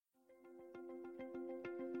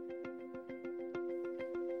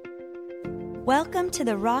Welcome to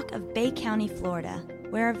the Rock of Bay County, Florida,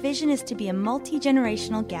 where our vision is to be a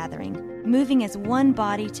multi-generational gathering, moving as one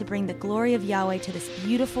body to bring the glory of Yahweh to this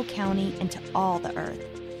beautiful county and to all the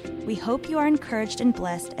earth. We hope you are encouraged and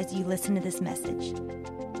blessed as you listen to this message.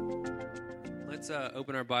 Let's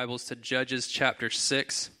open our Bibles to Judges chapter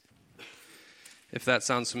 6. If that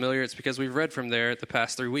sounds familiar, it's because we've read from there the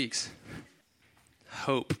past 3 weeks.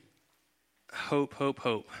 Hope. Hope, hope,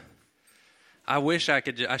 hope. I wish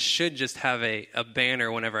I should just have a banner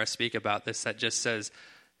whenever I speak about this that just says,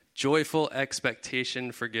 joyful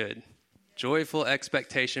expectation for good. Joyful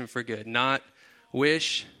expectation for good. Not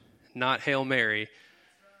wish, not Hail Mary.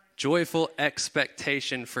 Joyful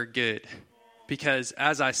expectation for good. Because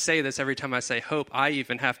as I say this, every time I say hope, I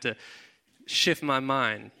even have to shift my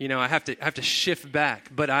mind. You know, I have to shift back,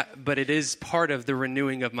 but it is part of the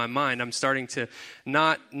renewing of my mind. I'm starting to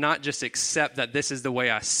not just accept that this is the way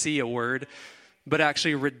I see a word, but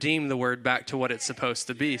actually redeem the word back to what it's supposed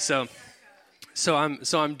to be. So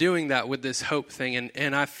I'm doing that with this hope thing,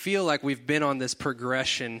 and I feel like we've been on this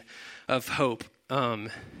progression of hope.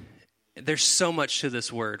 There's so much to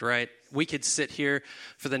this word, right? We could sit here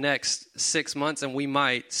for the next 6 months, and we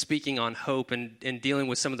might, speaking on hope and dealing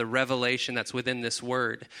with some of the revelation that's within this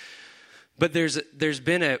word. But there's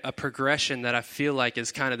been a progression that I feel like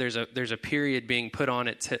is kind of, there's a period being put on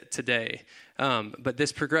it today. But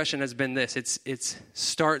this progression has been this. It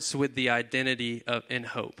starts with the identity in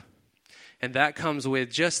hope. And that comes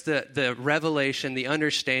with just the revelation, the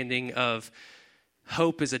understanding of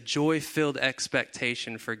hope is a joy-filled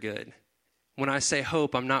expectation for good. When I say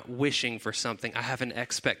hope, I'm not wishing for something. I have an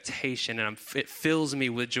expectation, and it fills me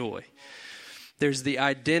with joy. There's the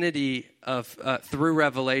identity of through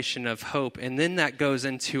revelation of hope, and then that goes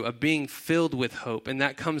into a being filled with hope, and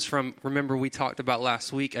that comes from, remember we talked about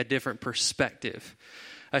last week, a different perspective,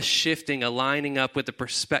 a shifting, a lining up with the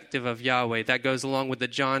perspective of Yahweh. That goes along with the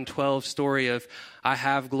John 12 story of, I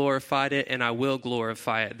have glorified it and I will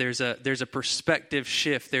glorify it. There's a perspective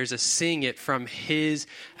shift. There's a seeing it from His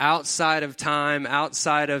outside of time,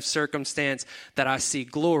 outside of circumstance, that I see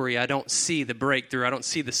glory. I don't see the breakthrough. I don't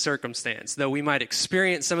see the circumstance. Though we might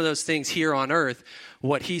experience some of those things here on earth,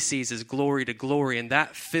 what He sees is glory to glory, and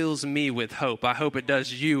that fills me with hope. I hope it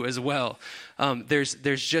does you as well. There's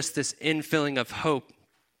just this infilling of hope.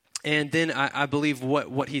 And then I believe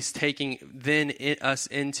what He's taking then us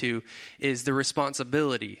into is the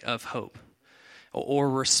responsibility of hope, or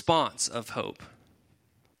response of hope.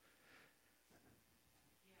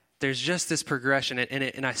 There's just this progression,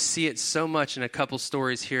 and I see it so much in a couple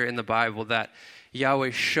stories here in the Bible that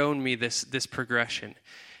Yahweh's shown me this progression.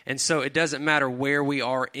 And so it doesn't matter where we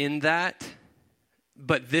are in that,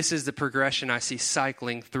 but this is the progression I see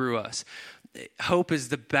cycling through us. Hope is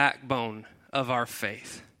the backbone of our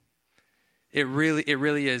faith. It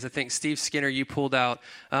really is. I think, Steve Skinner, you pulled out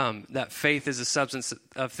that faith is the substance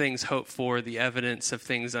of things hoped for, the evidence of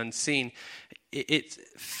things unseen.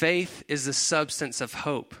 Faith is the substance of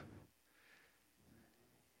hope.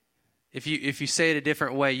 If you say it a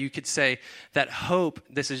different way, you could say that hope,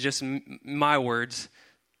 this is just my words,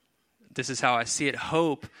 this is how I see it,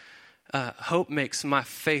 hope makes my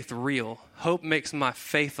faith real. Hope makes my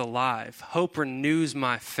faith alive. Hope renews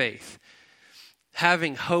my faith.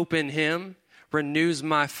 Having hope in Him renews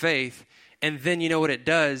my faith, and then you know what it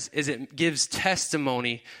does is it gives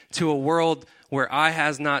testimony to a world where eye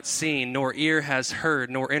has not seen, nor ear has heard,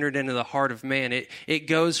 nor entered into the heart of man. It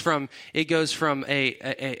goes from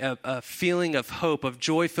a feeling of hope, of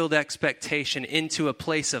joy-filled expectation, into a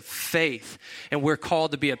place of faith. And we're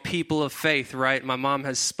called to be a people of faith, right? My mom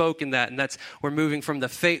has spoken that, and we're moving from the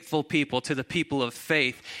faithful people to the people of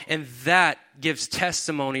faith. And that gives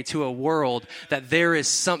testimony to a world that there is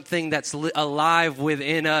something that's alive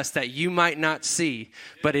within us that you might not see,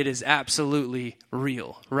 but it is absolutely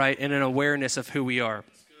real, right? And an awareness of who we are.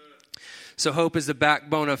 So hope is the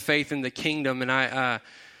backbone of faith in the kingdom. And I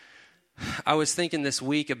was thinking this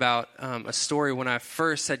week about a story when I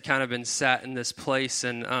first had kind of been sat in this place,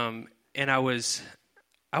 and I was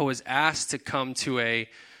asked to come to a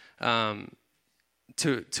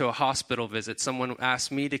hospital visit. Someone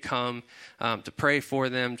asked me to come to pray for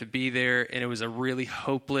them, to be there, and it was a really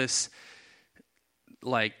hopeless,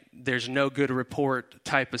 like there's no good report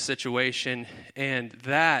type of situation, and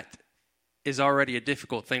that is already a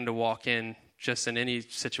difficult thing to walk in just in any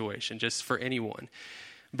situation, just for anyone.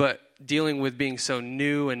 But dealing with being so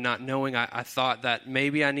new and not knowing, I thought that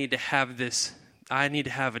maybe I need to have this I need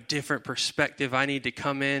to have a different perspective. I need to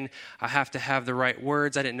come in. I have to have the right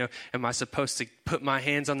words. I didn't know, am I supposed to put my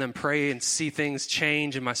hands on them, pray and see things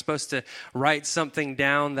change? Am I supposed to write something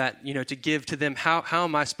down that, to give to them? How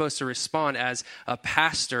am I supposed to respond as a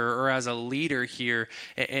pastor or as a leader here?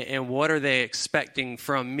 And what are they expecting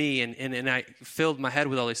from me? And I filled my head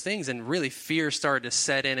with all these things, and really fear started to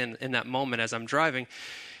set in that moment as I'm driving.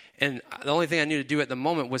 And the only thing I knew to do at the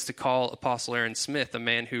moment was to call Apostle Aaron Smith, a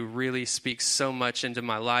man who really speaks so much into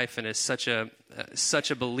my life and is such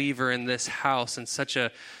a believer in this house and such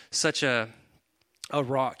a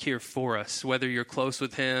rock here for us, whether you're close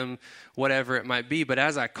with him, whatever it might be. But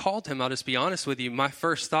as I called him, I'll just be honest with you, my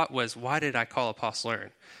first thought was, why did I call Apostle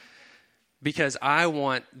Aaron? Because I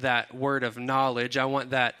want that word of knowledge. I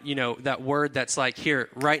want that, that word that's like, here,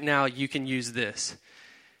 right now, you can use this.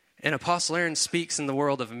 And Apostle Aaron speaks in the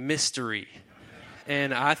world of mystery.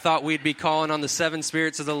 And I thought we'd be calling on the seven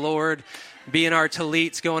spirits of the Lord, being our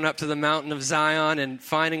tallits, going up to the mountain of Zion and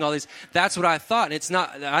finding all these. That's what I thought. And it's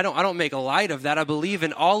not, I don't make a light of that. I believe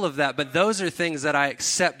in all of that. But those are things that I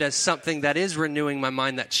accept as something that is renewing my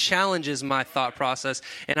mind, that challenges my thought process.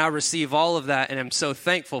 And I receive all of that. And I'm so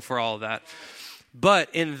thankful for all of that. But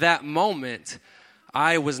in that moment,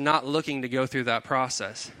 I was not looking to go through that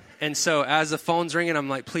process. And so as the phone's ringing, I'm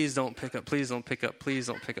like, please don't pick up, please don't pick up, please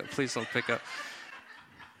don't pick up, please don't pick up.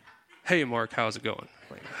 Hey, Mark, how's it going?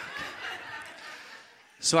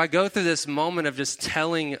 So I go through this moment of just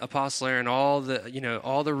telling Apostle Aaron all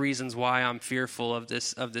the reasons why I'm fearful of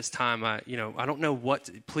this time. I don't know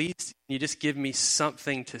what, please, you just give me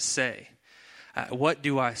something to say. What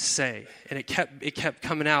do I say? And it kept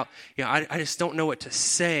coming out. I just don't know what to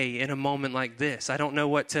say in a moment like this. I don't know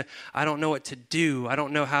what to do. I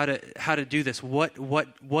don't know how to do this.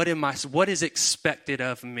 What is expected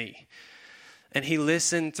of me? And he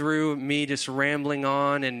listened through me just rambling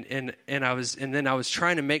on, and then I was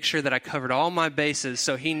trying to make sure that I covered all my bases,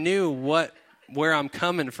 so he knew where I'm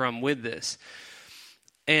coming from with this.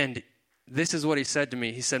 And this is what he said to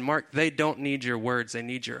me. He said, Mark, they don't need your words, they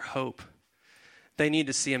need your hope. They need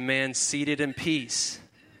to see a man seated in peace.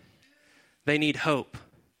 They need hope.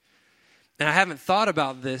 And I haven't thought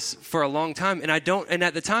about this for a long time, and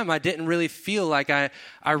at the time I didn't really feel like I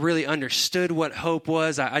really understood what hope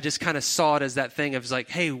was. I just kind of saw it as that thing of like,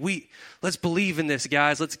 hey, let's believe in this,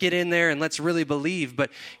 guys. Let's get in there and let's really believe. But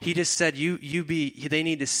he just said, they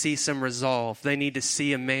need to see some resolve. They need to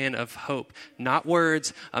see a man of hope, not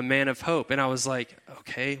words, a man of hope. And I was like,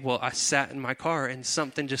 okay, well, I sat in my car and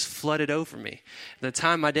something just flooded over me. At the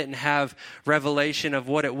time I didn't have revelation of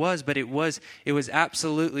what it was, but it was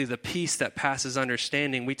absolutely the peace that passes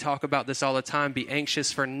understanding. We talk about this all the time. Be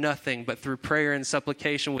anxious for nothing, but through prayer and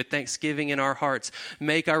supplication with thanksgiving in our hearts,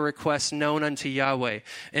 make our requests known unto Yahweh.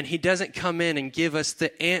 And he doesn't come in and give us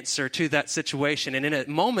the answer to that situation. And in a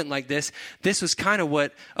moment like this was kind of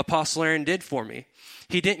what Apostle Aaron did for me.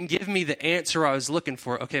 He didn't give me the answer I was looking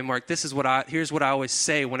for. Okay, Mark, here's what I always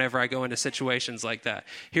say whenever I go into situations like that.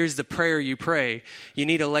 Here's the prayer you pray. You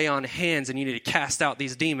need to lay on hands and you need to cast out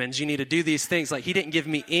these demons. You need to do these things. Like, he didn't give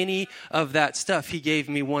me any of that stuff. He gave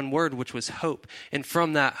me one word, which was hope. And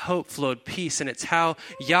from that hope flowed peace. And it's how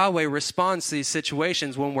Yahweh responds to these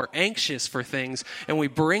situations when we're anxious for things and we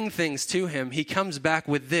bring things to him. He comes back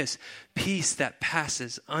with this peace that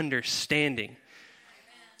passes understanding.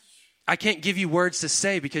 I can't give you words to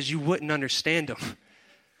say because you wouldn't understand them.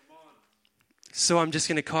 So I'm just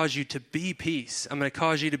going to cause you to be peace. I'm going to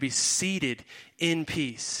cause you to be seated in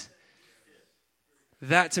peace.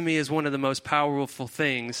 That to me is one of the most powerful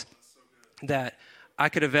things that I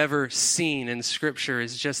could have ever seen in Scripture,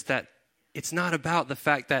 is just that it's not about the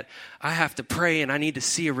fact that I have to pray and I need to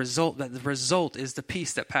see a result, that the result is the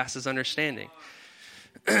peace that passes understanding.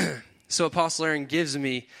 So Apostle Aaron gives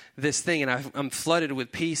me this thing, and I'm flooded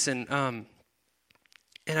with peace. And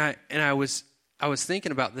I was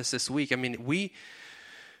thinking about this week. I mean,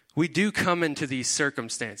 we do come into these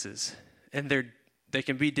circumstances, and they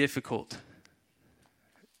can be difficult,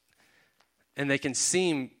 and they can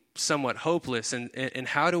seem somewhat hopeless. And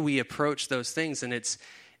how do we approach those things? And it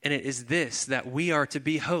is this, that we are to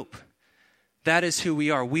be hope. That is who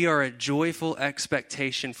we are. We are a joyful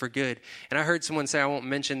expectation for good. And I heard someone say, I won't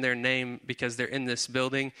mention their name because they're in this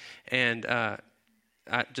building, and I'm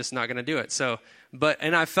just not going to do it.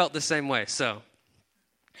 And I felt the same way.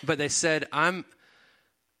 But they said, I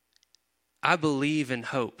believe in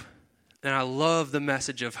hope, and I love the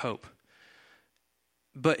message of hope.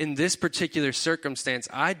 But in this particular circumstance,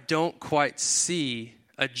 I don't quite see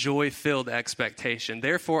a joy-filled expectation.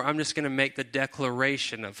 Therefore, I'm just going to make the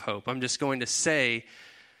declaration of hope. I'm just going to say,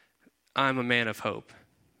 I'm a man of hope.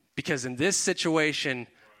 Because in this situation,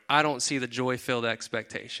 I don't see the joy-filled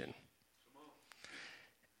expectation.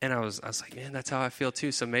 And I was like, man, that's how I feel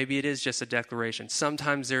too. So maybe it is just a declaration.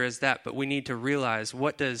 Sometimes there is that, but we need to realize,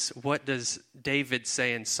 what does David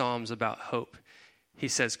say in Psalms about hope? He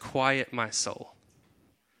says, quiet my soul.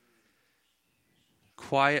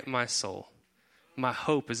 Quiet my soul. My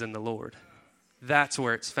hope is in the Lord. That's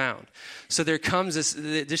where it's found. So there comes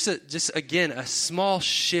this, just again, a small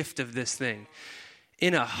shift of this thing.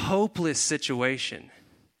 In a hopeless situation,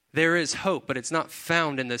 there is hope, but it's not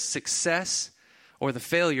found in the success or the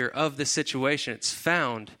failure of the situation. It's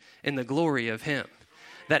found in the glory of him.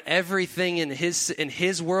 That everything in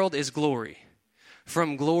his world is glory.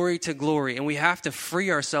 From glory to glory. And we have to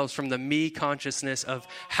free ourselves from the me consciousness of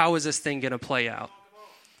how is this thing going to play out.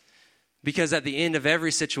 Because at the end of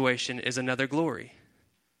every situation is another glory.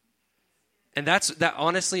 And that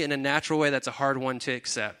honestly, in a natural way, that's a hard one to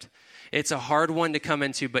accept. It's a hard one to come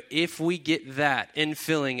into, but if we get that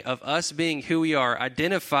infilling of us being who we are,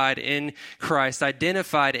 identified in Christ,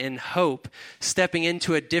 identified in hope, stepping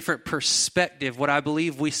into a different perspective, what I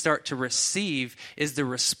believe we start to receive is the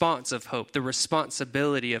response of hope, the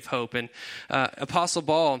responsibility of hope. And Apostle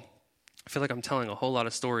Paul, I feel like I'm telling a whole lot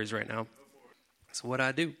of stories right now. That's what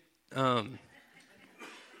I do.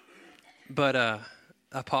 But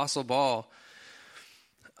Apostle Paul,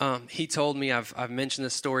 he told me, I've mentioned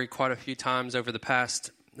this story quite a few times over the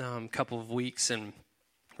past couple of weeks and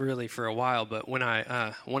really for a while, but when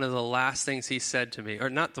one of the last things he said to me, or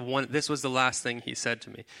not the one, this was the last thing he said to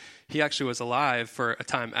me. He actually was alive for a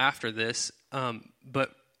time after this,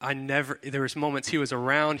 but there was moments he was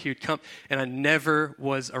around, he would come, and I never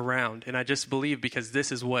was around. And I just believe because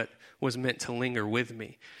this is what was meant to linger with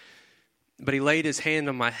me. But he laid his hand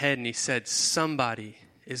on my head and he said, somebody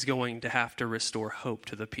is going to have to restore hope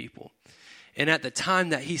to the people. And at the time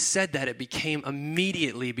that he said that, it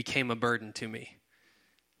immediately became a burden to me.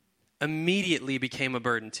 Immediately became a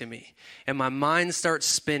burden to me. And my mind starts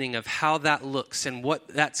spinning of how that looks and what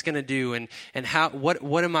that's going to do and how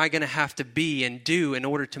what am I going to have to be and do in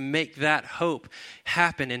order to make that hope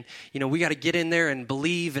happen. And we got to get in there and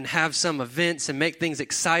believe and have some events and make things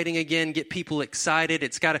exciting again, get people excited.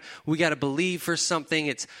 We got to believe for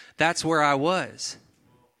something. That's where I was.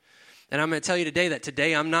 And I'm going to tell you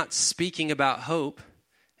today I'm not speaking about hope.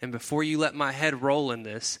 And before you let my head roll in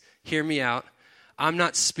this, hear me out. I'm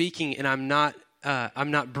not speaking and I'm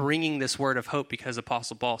not bringing this word of hope because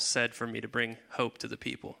Apostle Paul said for me to bring hope to the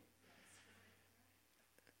people.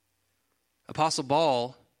 Apostle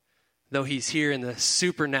Paul, though he's here in the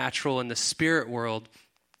supernatural and the spirit world,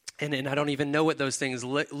 and I don't even know what those things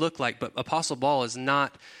look like, but Apostle Paul is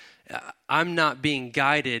not, I'm not being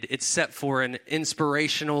guided except for an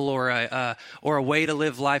inspirational or a way to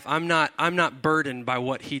live life. I'm not burdened by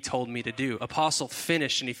what he told me to do. Apostle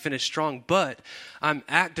finished and he finished strong, but I'm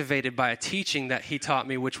activated by a teaching that he taught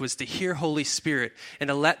me, which was to hear Holy Spirit and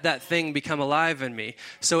to let that thing become alive in me.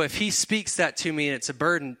 So if he speaks that to me and it's a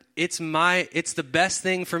burden, it's the best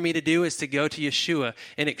thing for me to do is to go to Yeshua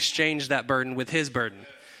and exchange that burden with his burden.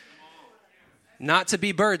 Not to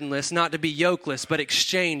be burdenless, not to be yokeless, but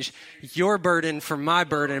exchange your burden for my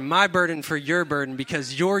burden for your burden,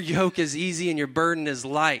 because your yoke is easy and your burden is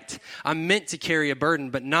light. I'm meant to carry a burden,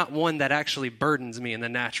 but not one that actually burdens me in the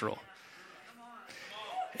natural.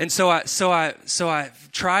 And so I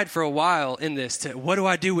tried for a while in this to, what do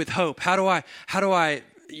I do with hope? How do I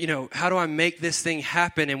make this thing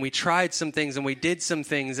happen? And we tried some things and we did some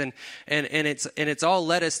things and it's all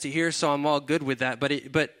led us to here. So I'm all good with that. But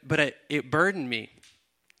it burdened me.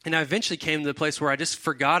 And I eventually came to the place where I just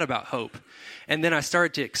forgot about hope. And then I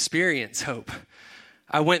started to experience hope.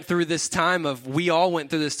 We all went through this time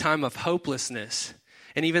of hopelessness.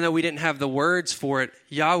 And even though we didn't have the words for it,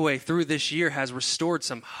 Yahweh through this year has restored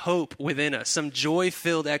some hope within us, some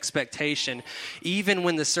joy-filled expectation. Even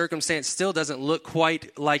when the circumstance still doesn't look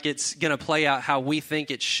quite like it's going to play out how we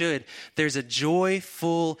think it should, there's a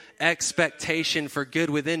joyful expectation for good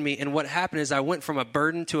within me. And what happened is I went from a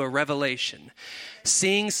burden to a revelation.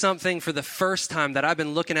 Seeing something for the first time that I've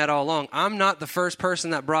been looking at all along. I'm not the first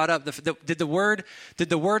person that brought up did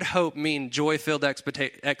the word hope mean joy-filled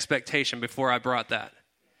expectation before I brought that?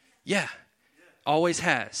 Yeah, always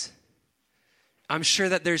has. I'm sure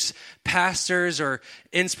that there's pastors or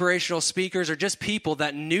inspirational speakers or just people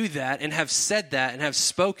that knew that and have said that and have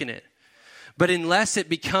spoken it. But unless it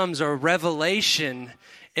becomes a revelation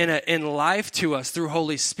in life to us through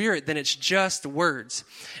Holy Spirit, then it's just words.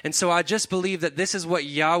 And so I just believe that this is what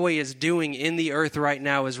Yahweh is doing in the earth right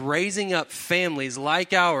now, is raising up families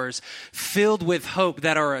like ours filled with hope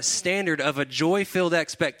that are a standard of a joy-filled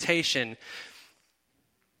expectation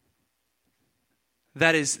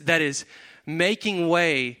that is making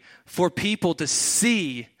way for people to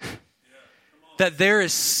see that there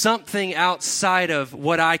is something outside of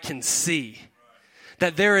what I can see.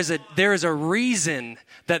 That there is a reason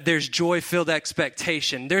that there's joy-filled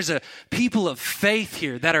expectation. There's a people of faith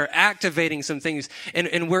here that are activating some things, and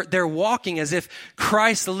they're walking as if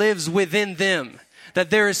Christ lives within them. That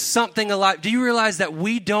there is something alive. Do you realize that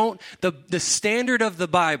the standard of the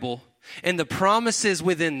Bible and the promises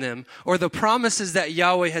within them, or the promises that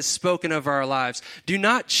Yahweh has spoken of our lives, do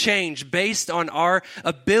not change based on our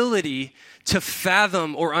ability to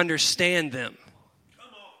fathom or understand them.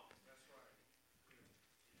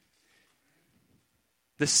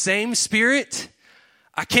 The same Spirit,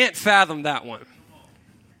 I can't fathom that one.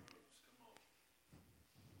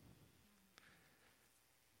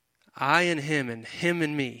 I and Him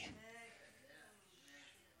and me.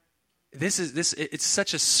 It's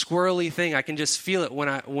such a squirrely thing. I can just feel it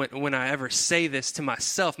when I ever say this to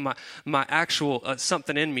myself. My actual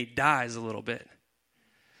something in me dies a little bit.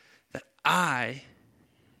 That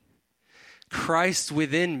Christ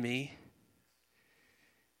within me,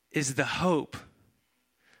 is the hope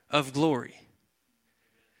of glory.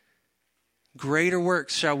 Greater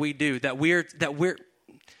works shall we do.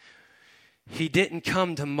 He didn't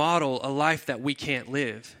come to model a life that we can't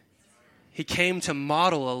live. He came to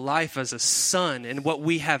model a life as a son and what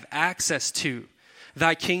we have access to.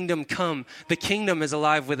 Thy kingdom come. The kingdom is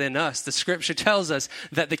alive within us. The scripture tells us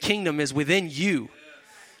that the kingdom is within you.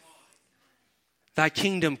 Thy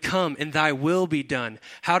kingdom come and thy will be done.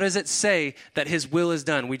 How does it say that his will is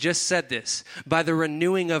done? We just said this. By the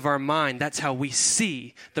renewing of our mind, that's how we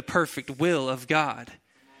see the perfect will of God.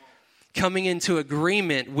 Coming into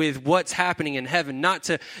agreement with what's happening in heaven. Not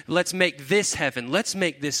to, let's make this heaven. Let's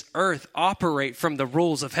make this earth operate from the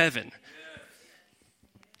rules of heaven.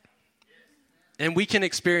 And we can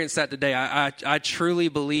experience that today. I truly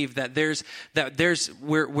believe that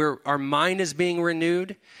where our mind is being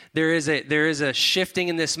renewed. There is a shifting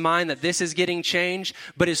in this mind, that this is getting changed.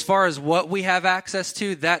 But as far as what we have access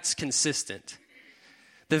to, that's consistent.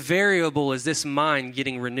 The variable is this mind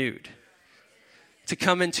getting renewed to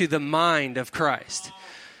come into the mind of Christ.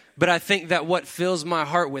 But I think that what fills my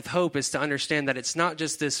heart with hope is to understand that it's not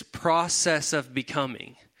just this process of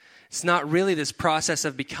becoming. It's not really this process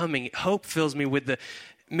of becoming. Hope fills me with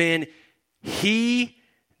He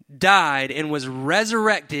died and was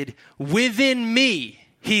resurrected. Within me,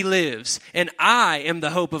 He lives. And I am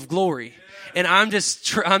the hope of glory. And I'm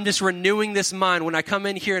just renewing this mind when I come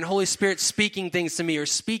in here and Holy Spirit speaking things to me or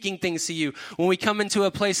speaking things to you. When we come into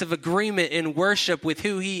a place of agreement in worship with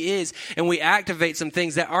who He is and we activate some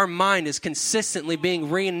things, that our mind is consistently being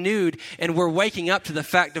renewed and we're waking up to the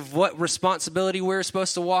fact of what responsibility we're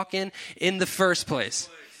supposed to walk in the first place.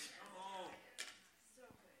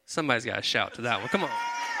 Somebody's got to shout to that one. Come on.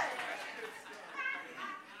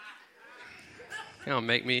 You don't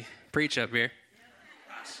make me preach up here.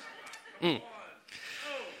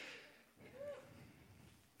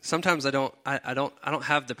 Sometimes I don't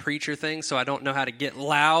have the preacher thing, so I don't know how to get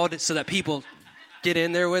loud so that people get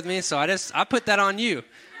in there with me. So I put that on you.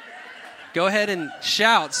 Go ahead and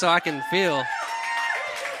shout so I can feel.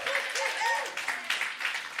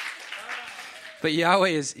 But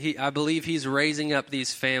Yahweh I believe He's raising up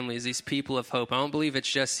these families, these people of hope. I don't believe it's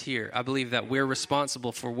just here. I believe that we're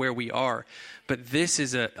responsible for where we are. But this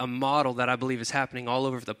is a model that I believe is happening all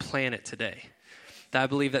over the planet today. That I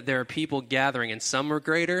believe that there are people gathering, and some are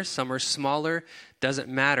greater, some are smaller. Doesn't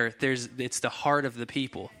matter. It's the heart of the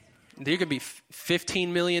people. There could be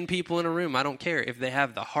 15 million people in a room. I don't care if they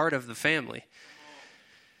have the heart of the family.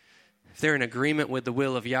 If they're in agreement with the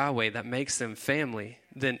will of Yahweh that makes them family,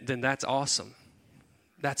 then that's awesome.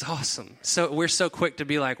 That's awesome. So we're so quick to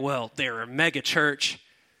be like, well, they're a mega church.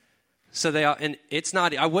 So and it's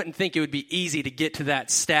not, I wouldn't think it would be easy to get to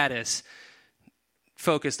that status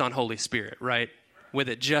focused on Holy Spirit, right? With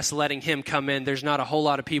it just letting Him come in. There's not a whole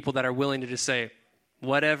lot of people that are willing to just say,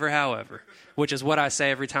 whatever, however, which is what I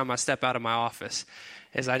say every time I step out of my office,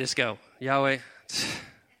 is I just go, Yahweh,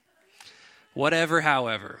 whatever,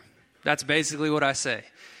 however. That's basically what I say.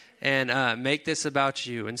 And make this about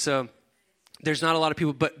you. And so there's not a lot of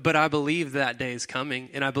people, but I believe that day is coming,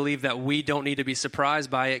 and I believe that we don't need to be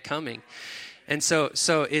surprised by it coming. And so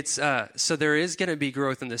it's so there is going to be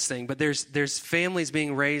growth in this thing, but there's families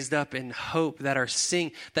being raised up in hope that are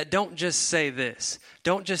seeing, that don't just say this.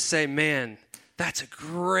 Don't just say, man, that's a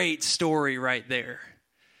great story right there.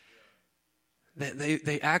 That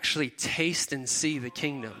they actually taste and see the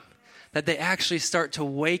kingdom. That they actually start to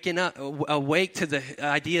awake to the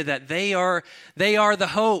idea that they are the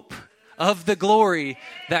hope. of the glory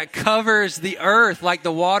that covers the earth like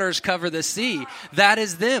the waters cover the sea. That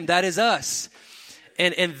is them. That is us.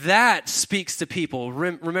 And that speaks to people.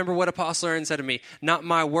 Remember what Apostle Aaron said to me, not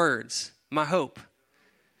my words, my hope.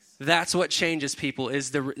 That's what changes people,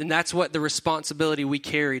 and that's what the responsibility we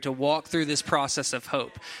carry to walk through this process of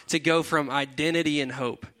hope, to go from identity and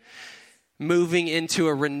hope, moving into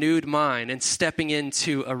a renewed mind and stepping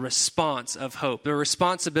into a response of hope. The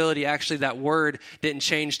responsibility, actually, that word didn't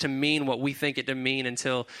change to mean what we think it to mean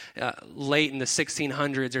until late in the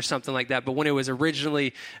 1600s or something like that. But when it was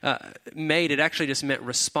originally made, it actually just meant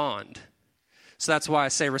respond. So that's why I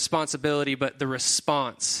say responsibility, but the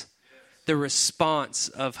response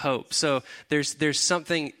of hope. So there's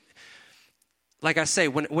something, like I say,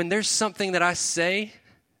 when there's something that I say,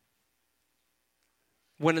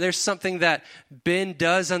 when there's something that Ben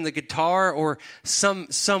does on the guitar or some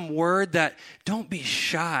word that, don't be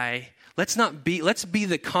shy. Let's be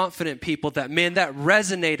the confident people that, man, that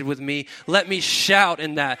resonated with me. Let me shout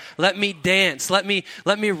in that. Let me dance. Let me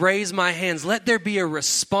raise my hands. Let there be a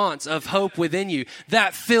response of hope within you.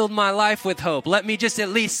 That filled my life with hope. Let me just at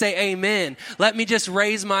least say amen. Let me just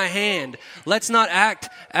raise my hand. Let's not act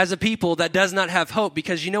as a people that does not have hope,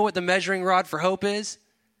 because you know what the measuring rod for hope is?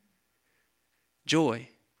 Joy.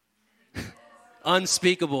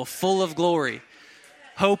 Unspeakable, full of glory.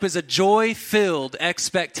 Hope is a joy-filled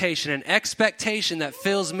expectation, an expectation that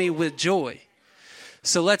fills me with joy.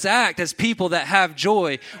 So let's act as people that have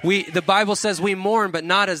joy. The Bible says we mourn, but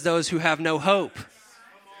not as those who have no hope.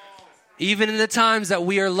 Even in the times that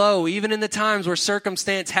we are low, even in the times where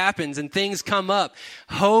circumstance happens and things come up,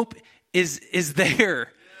 hope is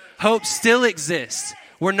there. Hope still exists.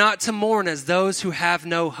 We're not to mourn as those who have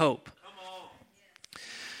no hope.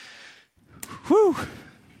 Whew.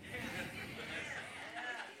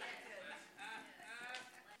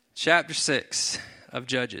 Chapter 6 of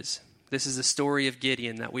Judges. This is the story of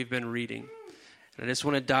Gideon that we've been reading. And I just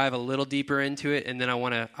want to dive a little deeper into it, and then I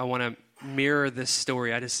want to mirror this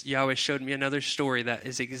story. Yahweh showed me another story that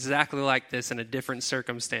is exactly like this in a different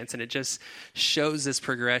circumstance, and it just shows this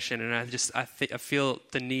progression. And I feel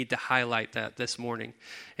the need to highlight that this morning.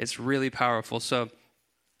 It's really powerful. So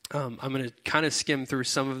I'm going to kind of skim through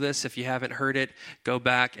some of this. If you haven't heard it, go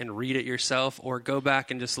back and read it yourself, or go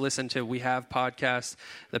back and just listen to, we have podcasts.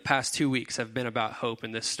 The past 2 weeks have been about hope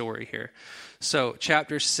in this story here. So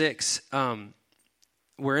chapter 6,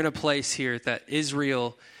 we're in a place here that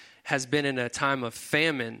Israel has been in a time of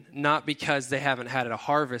famine, not because they haven't had a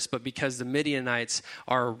harvest, but because the Midianites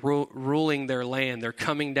are ruling their land. They're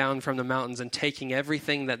coming down from the mountains and taking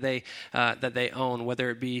everything that they own,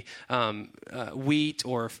 whether it be wheat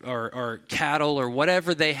or cattle or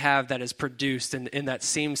whatever they have that is produced and that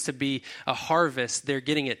seems to be a harvest. They're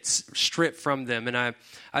getting it stripped from them. And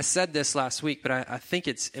I said this last week, but I think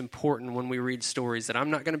it's important when we read stories that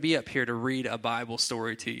I'm not going to be up here to read a Bible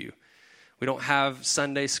story to you. We don't have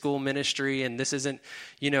Sunday school ministry, and this isn't,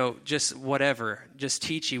 just whatever, just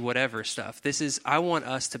teachy whatever stuff. I want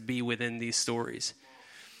us to be within these stories,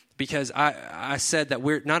 because I said that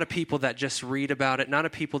we're not a people that just read about it, not a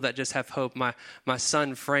people that just have hope. My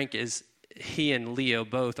son Frank he and Leo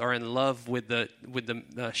both are in love with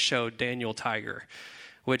the show Daniel Tiger,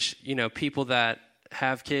 which, people that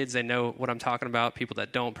have kids, they know what I'm talking about. People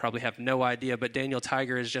that don't probably have no idea, but Daniel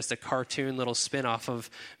Tiger is just a cartoon little spin-off of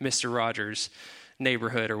Mr. Rogers'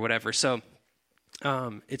 Neighborhood or whatever. So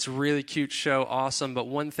it's a really cute show, awesome. But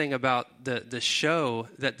one thing about the show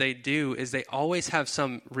that they do is they always have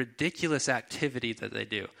some ridiculous activity that they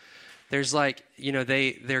do. There's they're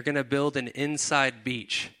going to build an inside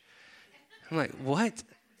beach. I'm like, what?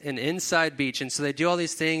 An inside beach. And so they do all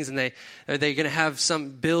these things, and they're going to have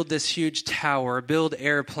build this huge tower, build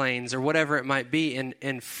airplanes or whatever it might be.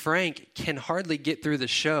 And Frank can hardly get through the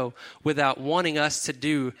show without wanting us to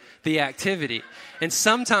do the activity. And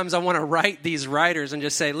sometimes I want to write these writers and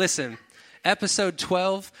just say, listen, episode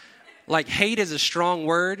 12, hate is a strong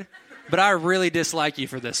word, but I really dislike you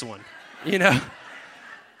for this one,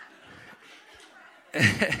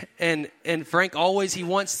 And Frank always, he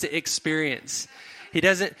wants to experience. He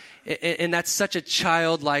doesn't, and that's such a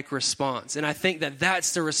childlike response. And I think that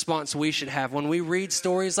that's the response we should have. When we read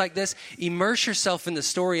stories like this, immerse yourself in the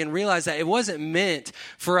story and realize that it wasn't meant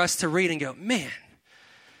for us to read and go, man,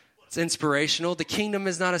 it's inspirational. The kingdom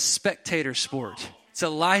is not a spectator sport. It's a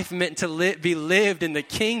life meant to be lived in the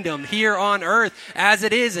kingdom here on earth as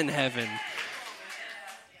it is in heaven.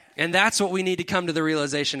 And that's what we need to come to the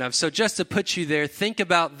realization of. So just to put you there, think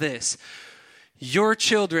about this. Your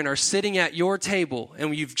children are sitting at your table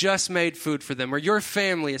and you've just made food for them, or your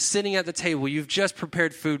family is sitting at the table, you've just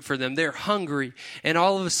prepared food for them. They're hungry, and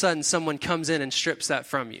all of a sudden someone comes in and strips that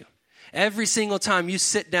from you. Every single time you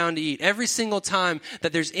sit down to eat, every single time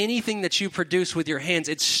that there's anything that you produce with your hands,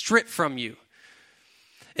 it's stripped from you.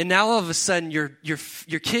 And now all of a sudden your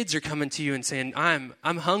kids are coming to you and saying, I'm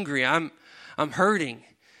hungry, I'm hurting.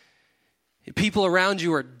 People around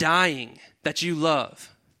you are dying that you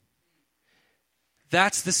love.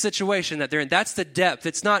 That's the situation that they're in. That's the depth.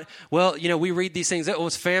 It's not, well, we read these things. It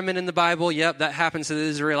was famine in the Bible. Yep, that happens to the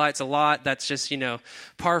Israelites a lot. That's just,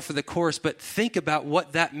 par for the course. But think about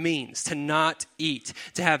what that means to not eat,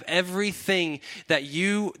 to have everything that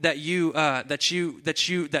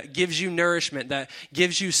gives you nourishment, that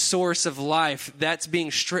gives you source of life, that's being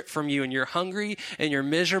stripped from you. And you're hungry and you're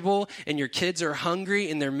miserable, and your kids are hungry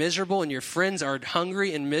and they're miserable, and your friends are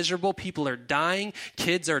hungry and miserable. People are dying.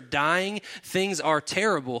 Kids are dying. Things are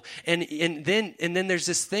terrible. And then there's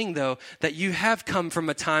this thing, though, that you have come from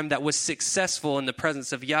a time that was successful in the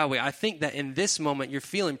presence of Yahweh. I think that in this moment you're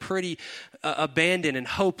feeling pretty abandoned and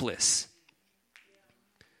hopeless.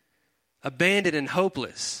 Abandoned and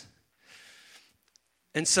hopeless.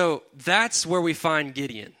 And so that's where we find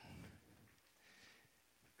Gideon.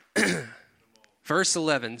 Verse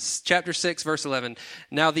 11, chapter 6, verse 11.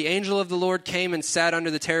 Now the angel of the Lord came and sat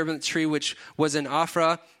under the terebinth tree, which was in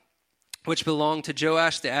Ophrah, which belonged to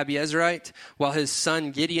Joash the Abiezrite, while his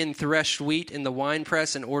son Gideon threshed wheat in the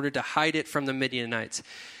winepress in order to hide it from the Midianites.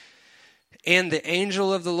 And the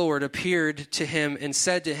angel of the Lord appeared to him and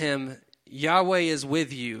said to him, Yahweh is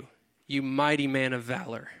with you, you mighty man of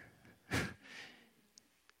valor.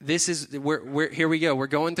 This is here we go. We're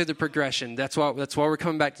going through the progression. That's why we're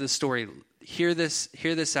coming back to the story. Hear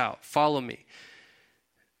this out. Follow me.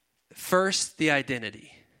 First, the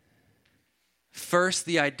identity. First,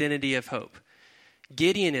 the identity of hope.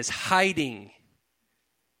 Gideon is hiding.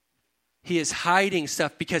 He is hiding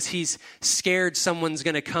stuff because he's scared someone's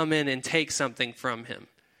going to come in and take something from him.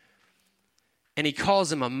 And he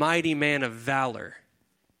calls him a mighty man of valor.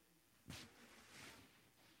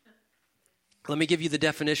 Let me give you the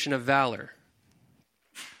definition of valor.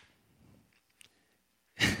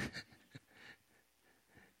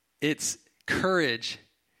 It's courage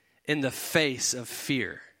in the face of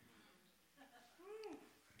fear.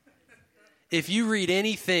 If you read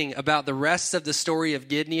anything about the rest of the story of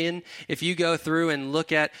Gideon, if you go through and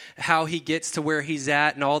look at how he gets to where he's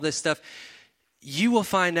at and all this stuff, you will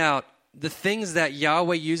find out the things that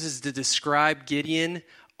Yahweh uses to describe Gideon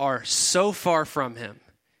are so far from him.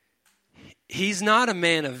 He's not a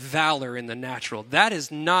man of valor in the natural. That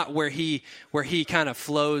is not where he kind of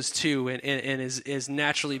flows to and is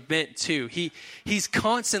naturally bent to. He's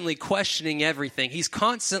constantly questioning everything. He's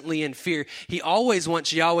constantly in fear. He always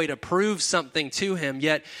wants Yahweh to prove something to him,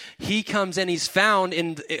 yet he comes in, he's found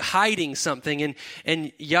in hiding something,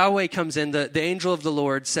 and Yahweh comes in, the angel of the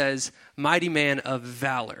Lord says, mighty man of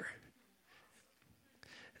valor.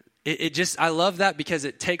 I love that because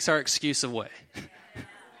it takes our excuse away.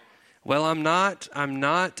 Well, I'm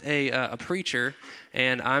not a preacher,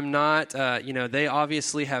 and I'm not, they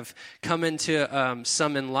obviously have come into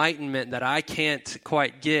some enlightenment that I can't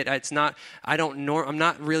quite get. I'm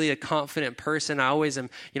not really a confident person. I always am,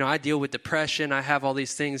 I deal with depression. I have all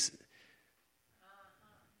these things.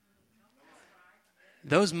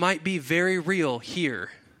 Those might be very real here,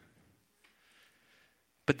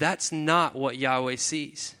 but that's not what Yahweh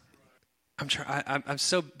sees. I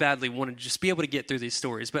so badly want to just be able to get through these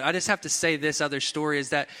stories, but I just have to say this other story is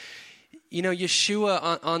that,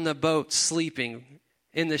 Yeshua on the boat sleeping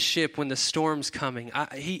in the ship when the storm's coming,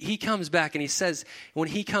 he comes back and he says, when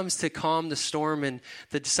he comes to calm the storm and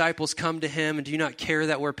the disciples come to him and do you not care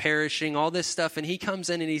that we're perishing, all this stuff, and he comes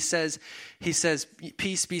in and he says,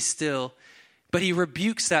 peace be still, but he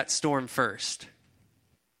rebukes that storm first.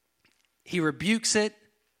 He rebukes it.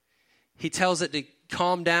 He tells it to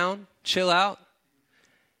calm down, chill out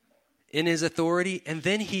in his authority. And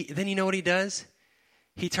then you know what he does?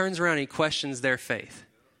 He turns around and he questions their faith.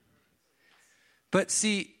 But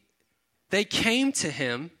see, they came to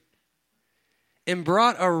him and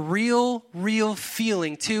brought a real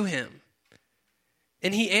feeling to him.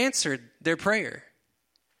 And he answered their prayer,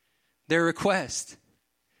 their request.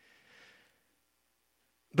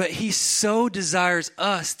 But he so desires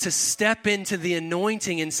us to step into the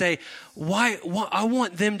anointing and say, why? I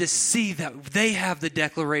want them to see that they have the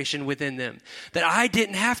declaration within them, that I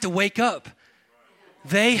didn't have to wake up.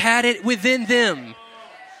 They had it within them.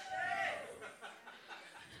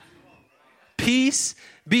 Peace,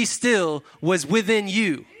 be still was within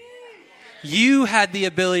you. You had the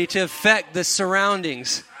ability to affect the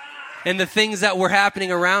surroundings and the things that were happening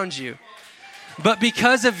around you. But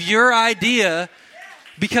because of your idea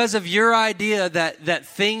that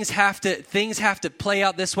things have to play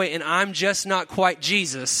out this way and I'm just not quite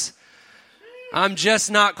Jesus, I'm just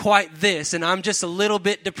not quite this, and I'm just a little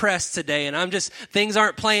bit depressed today, and things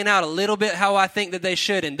aren't playing out a little bit how I think that they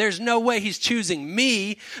should, and there's no way he's choosing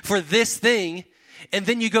me for this thing. And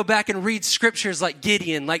then you go back and read scriptures like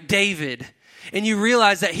Gideon, like David, and you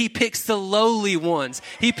realize that he picks the lowly ones.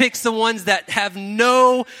 He picks the ones that have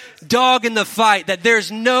no dog in the fight, that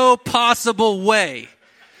there's no possible way.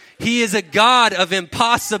 He is a God of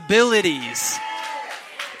impossibilities.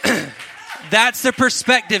 That's the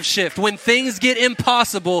perspective shift. When things get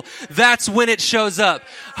impossible, that's when it shows up.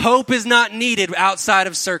 Hope is not needed outside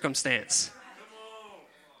of circumstance.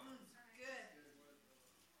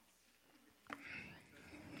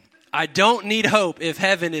 I don't need hope if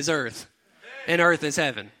heaven is earth and earth is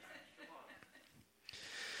heaven.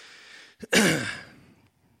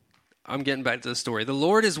 I'm getting back to the story. The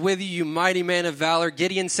Lord is with you, you mighty man of valor.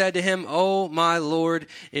 Gideon said to him, "Oh, my Lord,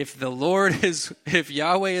 if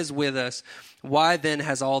Yahweh is with us, why then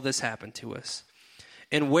has all this happened to us?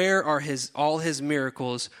 And where are all his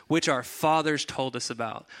miracles, which our fathers told us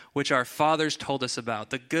about?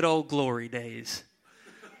 The good old glory days."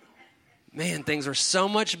 Man, things were so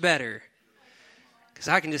much better. Because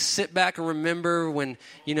I can just sit back and remember when,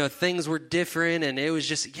 things were different and it was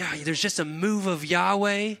just, there's just a move of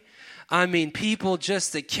Yahweh. I mean, people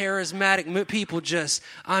just, the charismatic people just,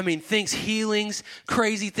 things, healings,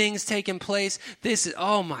 crazy things taking place.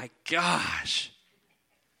 Oh my gosh.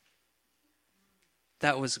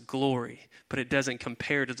 That was glory, but it doesn't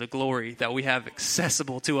compare to the glory that we have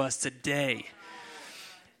accessible to us today.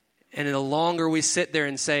 And the longer we sit there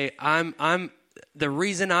and say, the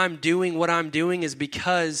reason I'm doing what I'm doing is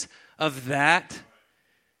because of that.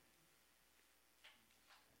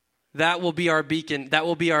 That will be our beacon. That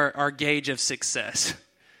will be our gauge of success.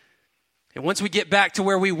 And once we get back to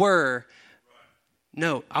where we were,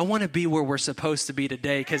 no, I want to be where we're supposed to be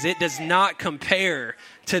today because it does not compare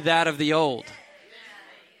to that of the old.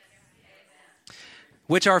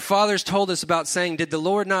 Which our fathers told us about, saying, "Did the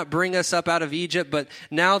Lord not bring us up out of Egypt? But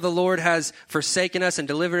now the Lord has forsaken us and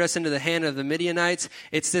delivered us into the hand of the Midianites."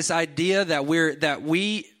 It's this idea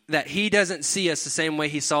that he doesn't see us the same way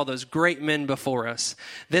he saw those great men before us.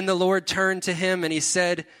 Then the Lord turned to him and he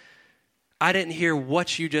said, "I didn't hear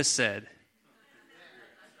what you just said."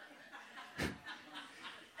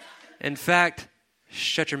 In fact,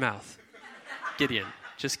 shut your mouth, Gideon.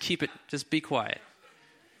 Just keep it, just be quiet.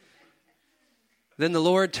 Then the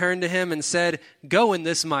Lord turned to him and said, "Go in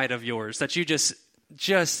this might of yours," that you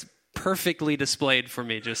just perfectly displayed for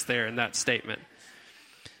me just there in that statement.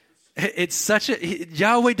 It's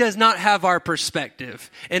Yahweh does not have our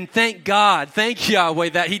perspective. And thank Yahweh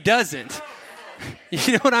that he doesn't.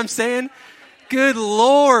 You know what I'm saying? Good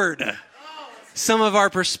Lord. Some of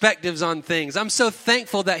our perspectives on things. I'm so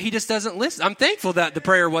thankful that he just doesn't listen. I'm thankful that the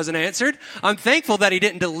prayer wasn't answered. I'm thankful that he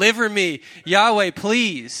didn't deliver me. Yahweh,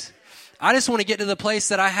 please. I just want to get to the place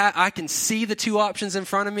that I can see the two options in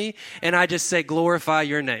front of me, and I just say, glorify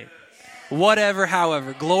your name. Whatever,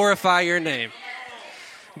 however, glorify your name.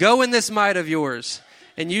 Go in this might of yours,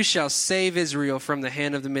 and you shall save Israel from the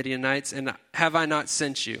hand of the Midianites, and have I not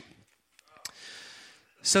sent you?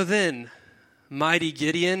 So then, mighty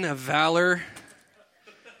Gideon of valor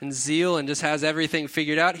and zeal and just has everything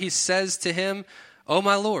figured out, he says to him, "Oh,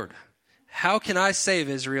 my Lord, how can I save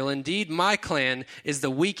Israel? Indeed, my clan is the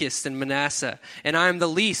weakest in Manasseh, and I am the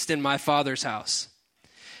least in my father's house."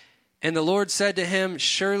 And the Lord said to him,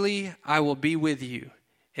 "Surely I will be with you,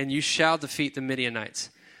 and you shall defeat the Midianites."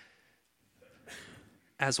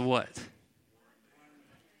 As what?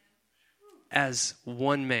 As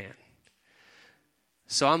one man.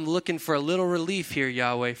 So I'm looking for a little relief here,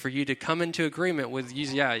 Yahweh, for you to come into agreement with you.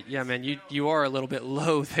 Yeah, man, you are a little bit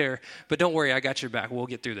low there. But don't worry, I got your back. We'll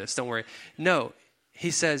get through this. Don't worry. No,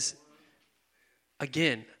 he says,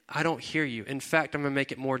 again, I don't hear you. In fact, I'm going to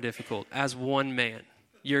make it more difficult. As one man,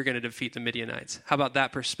 you're going to defeat the Midianites. How about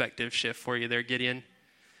that perspective shift for you there, Gideon?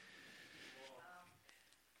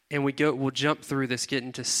 And we'll jump through this, get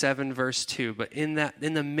into 7 verse 2. But in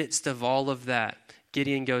the midst of all of that,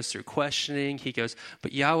 Gideon goes through questioning. He goes,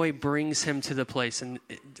 but Yahweh brings him to the place, and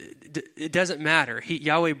it doesn't matter.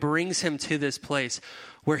 Yahweh brings him to this place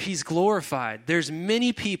where he's glorified. There's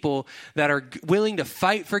many people that are willing to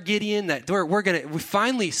fight for Gideon, that we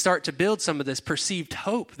finally start to build some of this perceived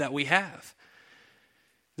hope that we have.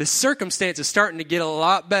 The circumstance is starting to get a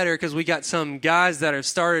lot better because we got some guys that have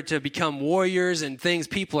started to become warriors and things.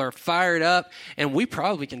 People are fired up, and we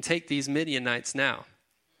probably can take these Midianites now.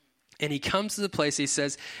 And he comes to the place, he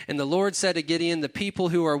says, and the Lord said to Gideon, "The people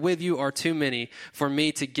who are with you are too many for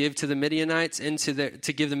me to give to the Midianites into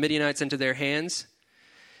their hands,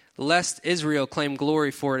 lest Israel claim glory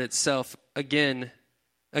for it itself again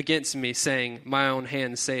against me, saying, my own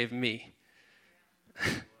hand save me.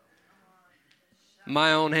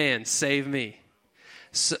 My own hand save me.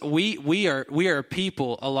 So we are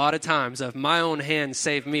people a lot of times of my own hand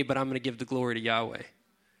save me, but I'm going to give the glory to Yahweh.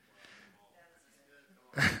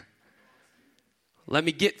 Let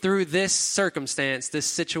me get through this circumstance, this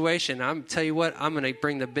situation. I'm tell you what, I'm going to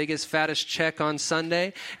bring the biggest, fattest check on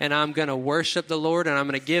Sunday, and I'm going to worship the Lord, and I'm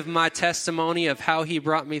going to give my testimony of how he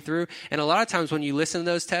brought me through. And a lot of times when you listen to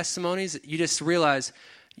those testimonies, you just realize,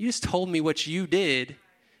 you just told me what you did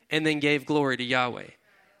and then gave glory to Yahweh.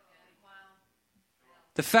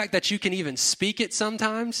 The fact that you can even speak it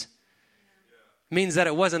sometimes means that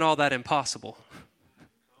it wasn't all that impossible.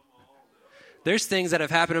 There's things that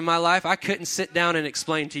have happened in my life I couldn't sit down and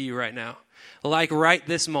explain to you right now, like right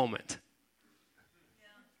this moment.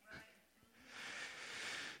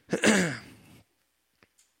 Man.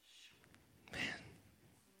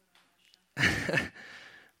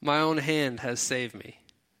 My own hand has saved me.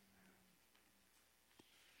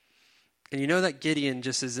 And you know that Gideon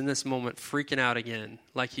just is in this moment freaking out again,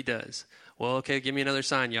 like he does. Well, okay, give me another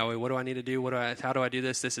sign, Yahweh. What do I need to do? How do I do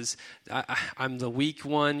this? I'm the weak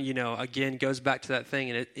one. Again, goes back to that thing.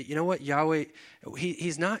 And you know what, Yahweh,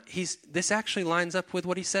 this actually lines up with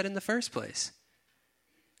what he said in the first place.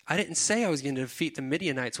 I didn't say I was going to defeat the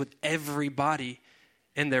Midianites with everybody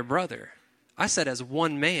and their brother. I said as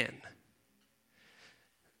one man.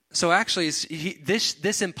 So actually,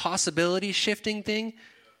 this impossibility shifting thing,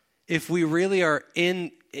 if we really are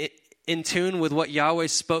in tune with what Yahweh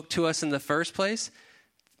spoke to us in the first place,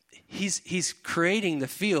 he's creating the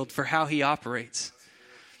field for how he operates.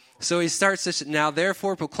 So he starts this, now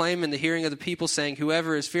therefore proclaim in the hearing of the people, saying,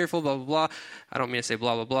 whoever is fearful, blah, blah, blah. I don't mean to say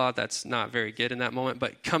blah, blah, blah. That's not very good in that moment.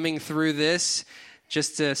 But coming through this,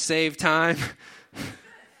 just to save time.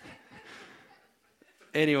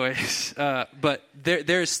 Anyways, but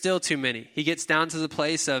there's still too many. He gets down to the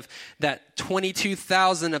place of that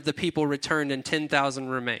 22,000 of the people returned and 10,000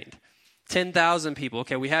 remained. 10,000 people.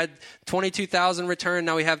 Okay, we had 22,000 return.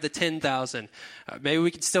 Now we have the 10,000. Maybe we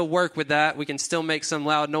can still work with that. We can still make some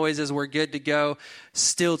loud noises. We're good to go.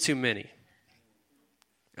 Still too many.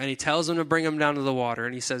 And he tells them to bring them down to the water.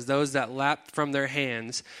 And he says, those that lap from their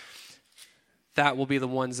hands, that will be the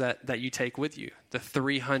ones that you take with you. The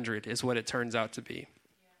 300 is what it turns out to be.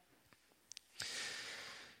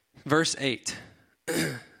 Verse 8.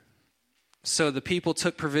 So the people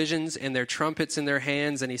took provisions and their trumpets in their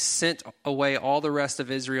hands, and he sent away all the rest of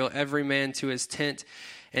Israel, every man to his tent,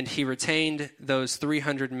 and he retained those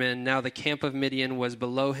 300 men. Now the camp of Midian was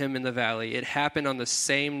below him in the valley. It happened on the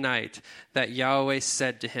same night that Yahweh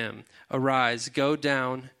said to him, arise, go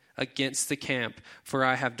down against the camp, for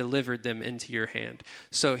I have delivered them into your hand.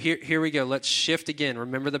 So here we go. Let's shift again.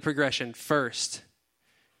 Remember the progression. First,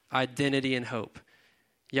 identity and hope.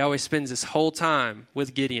 Yahweh spends this whole time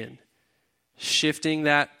with Gideon, shifting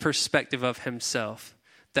that perspective of himself,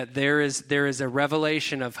 that there is a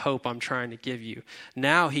revelation of hope I'm trying to give you.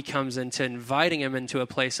 Now he comes into inviting him into a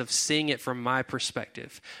place of seeing it from my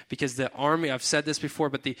perspective. Because the army, I've said this before,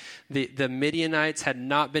 but the Midianites had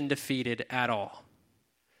not been defeated at all.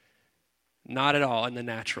 Not at all in the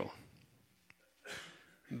natural.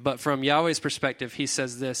 But from Yahweh's perspective, he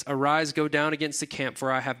says this, arise, go down against the camp,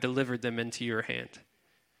 for I have delivered them into your hand.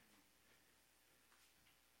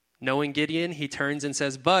 Knowing Gideon, he turns and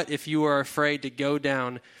says, but if you are afraid to go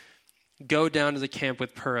down to the camp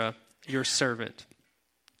with Purah, your servant,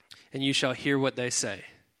 and you shall hear what they say.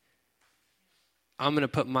 I'm going to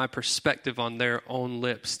put my perspective on their own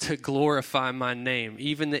lips to glorify my name.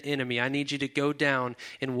 Even the enemy, I need you to go down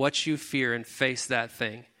in what you fear and face that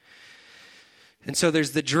thing. And so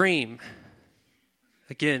there's the dream.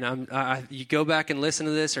 Again, you go back and listen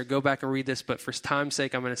to this or go back and read this, but for time's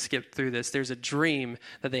sake, I'm going to skip through this. There's a dream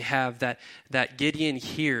that they have that Gideon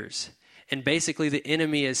hears. And basically the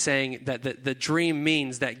enemy is saying that the dream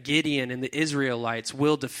means that Gideon and the Israelites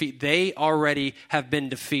will defeat. They already have been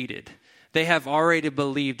defeated. They have already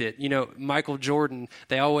believed it. You know, Michael Jordan,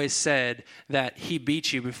 they always said that he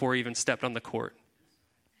beat you before he even stepped on the court.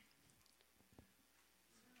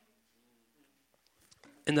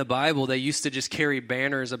 In the Bible, they used to just carry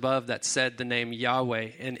banners above that said the name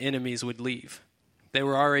Yahweh, and enemies would leave. They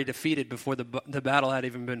were already defeated before the battle had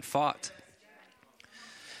even been fought.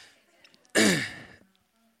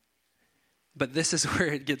 But this is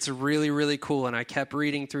where it gets really, really cool, and I kept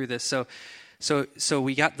reading through this. So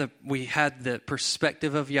we had the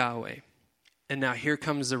perspective of Yahweh, and now here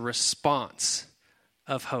comes the response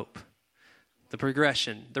of hope. the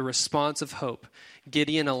progression, the response of hope.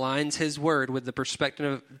 Gideon aligns his word with the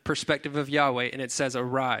perspective of Yahweh, and it says,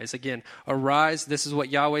 arise. Again, arise. This is what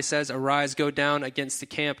Yahweh says. Arise, go down against the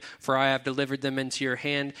camp, for I have delivered them into your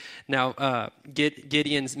hand. Now,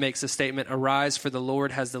 Gideon makes a statement, arise, for the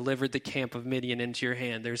Lord has delivered the camp of Midian into your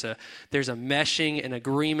hand. There's a meshing and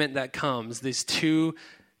agreement that comes. These two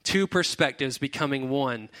perspectives becoming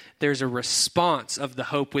one. There's a response of the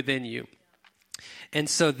hope within you. And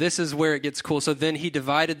so this is where it gets cool. So then he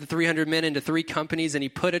divided the 300 men into 3 companies, and he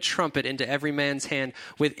put a trumpet into every man's hand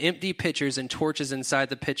with empty pitchers and torches inside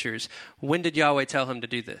the pitchers. When did Yahweh tell him to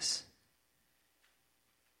do this?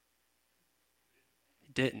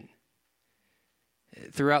 He didn't.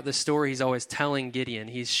 Throughout the story, he's always telling Gideon.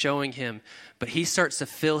 He's showing him. But he starts to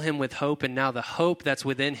fill him with hope, and now the hope that's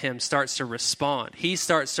within him starts to respond. He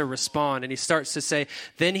starts to respond, and he starts to say,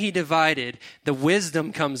 then he divided. The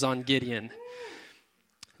wisdom comes on Gideon.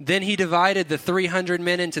 Then he divided the 300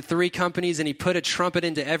 men into 3 companies, and he put a trumpet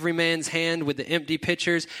into every man's hand with the empty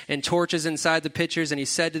pitchers and torches inside the pitchers. And he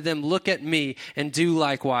said to them, look at me and do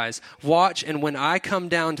likewise. Watch, and when I come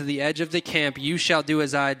down to the edge of the camp, you shall do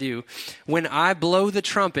as I do. When I blow the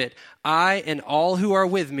trumpet, I and all who are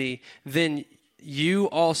with me, then you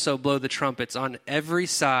also blow the trumpets on every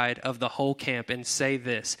side of the whole camp and say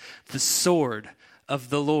this, the sword of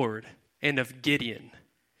the Lord and of Gideon,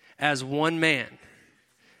 as one man.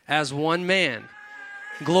 As one man.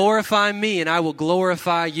 Glorify me and I will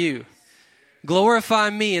glorify you. Glorify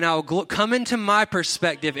me and I will come into my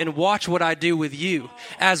perspective and watch what I do with you.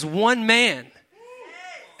 As one man.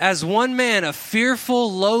 As one man, a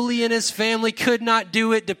fearful, lowly in his family, could not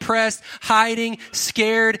do it, depressed, hiding,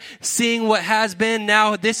 scared, seeing what has been.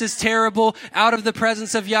 Now this is terrible, out of the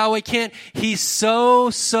presence of Yahweh. He so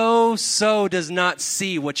does not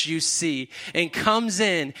see what you see, and comes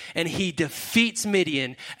in and he defeats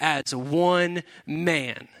Midian as one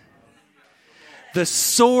man. The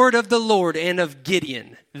sword of the Lord and of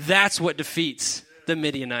Gideon. That's what defeats the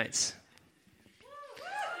Midianites.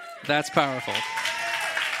 That's powerful.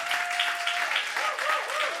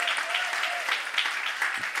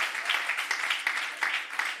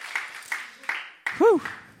 Whew.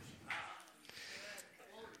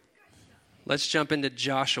 Let's jump into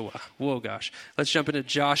Joshua. Whoa, gosh. Let's jump into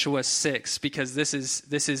Joshua 6, because this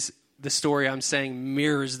is the story I'm saying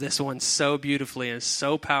mirrors this one so beautifully and is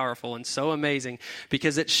so powerful and so amazing,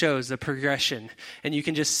 because it shows the progression. And you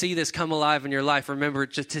can just see this come alive in your life. Remember,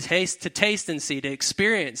 just to taste and see, to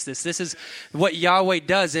experience this. This is what Yahweh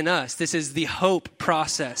does in us. This is the hope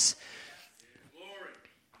process.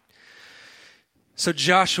 So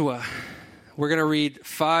Joshua, we're going to read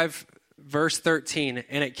 5 verse 13.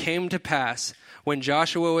 And it came to pass when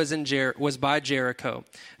Joshua was by Jericho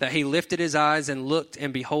that he lifted his eyes and looked,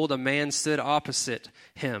 and behold, a man stood opposite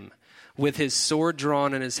him with his sword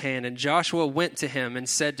drawn in his hand. And Joshua went to him and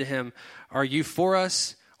said to him, are you for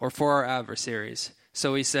us or for our adversaries?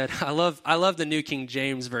 So he said, I love the New King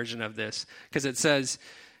James version of this, because it says,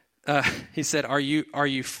 he said, are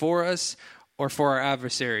you for us or for our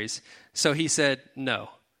adversaries? So he said, no.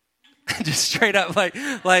 Just straight up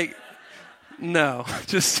like no.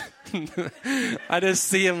 Just I just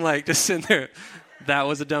see him like just sitting there. That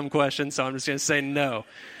was a dumb question, so I'm just going to say no.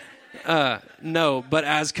 No, but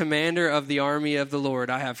as commander of the army of the Lord,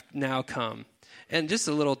 I have now come. And just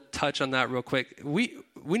a little touch on that real quick. We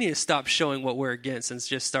need to stop showing what we're against and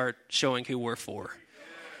just start showing who we're for.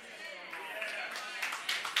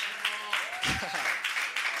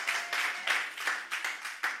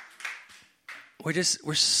 I just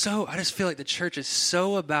feel like the church is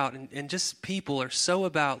so about, and just people are so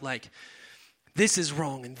about like, this is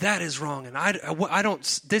wrong and that is wrong, and I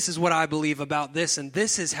don't, this is what I believe about this, and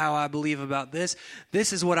this is how I believe about this.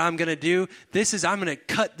 This is what I'm going to do. I'm going to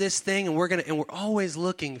cut this thing, and we're always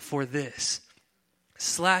looking for this,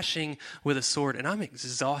 slashing with a sword, and I'm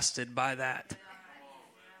exhausted by that.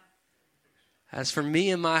 As for me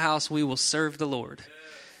and my house, we will serve the Lord.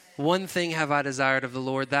 One thing have I desired of the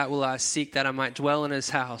Lord, that will I seek, that I might dwell in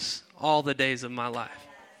his house all the days of my life.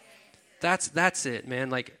 That's it,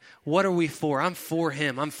 man. Like, what are we for? I'm for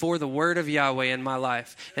him. I'm for the word of Yahweh in my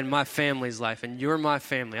life and my family's life, and you're my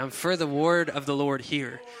family. I'm for the word of the Lord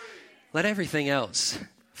here. Let everything else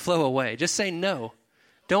flow away. Just say no.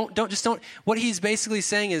 Don't. What he's basically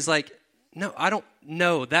saying is like, no, I don't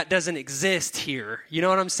know. That doesn't exist here. You know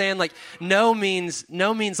what I'm saying? Like, no means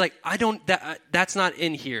like, that's not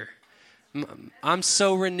in here. I'm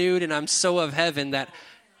so renewed and I'm so of heaven that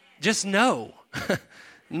just no.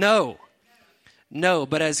 No,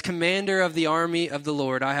 but as commander of the army of the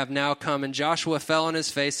Lord, I have now come. And Joshua fell on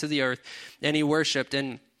his face to the earth, and he worshiped.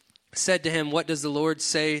 And said to him, "What does the Lord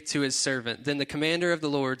say to his servant?" Then the commander of the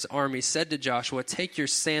Lord's army said to Joshua, "Take your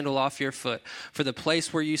sandal off your foot, for the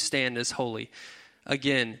place where you stand is holy."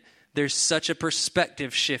 Again, there's such a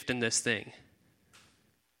perspective shift in this thing.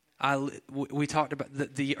 We talked about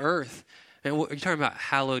the earth. And you're talking about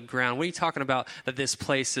hallowed ground. What are you talking about that this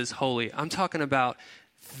place is holy? I'm talking about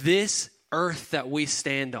this earth that we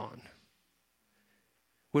stand on.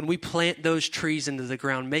 When we plant those trees into the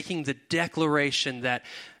ground, making the declaration that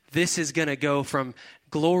this is going to go from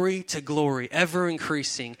glory to glory, ever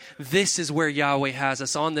increasing. This is where Yahweh has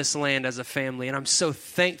us on this land as a family. And I'm so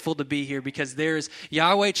thankful to be here because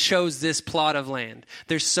Yahweh chose this plot of land.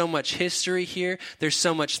 There's so much history here. There's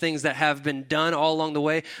so much things that have been done all along the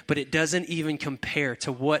way, but it doesn't even compare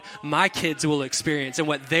to what my kids will experience and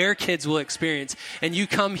what their kids will experience. And you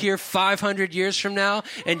come here 500 years from now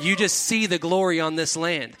and you just see the glory on this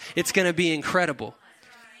land. It's going to be incredible.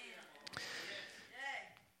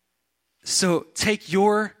 So take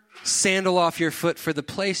your sandal off your foot, for the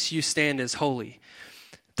place you stand is holy.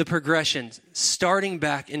 The progression, starting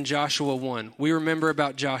back in Joshua 1, we remember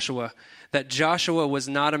about Joshua, that Joshua was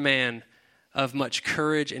not a man of much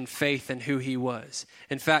courage and faith in who he was.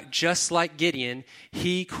 In fact, just like Gideon,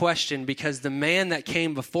 he questioned because the man that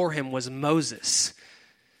came before him was Moses.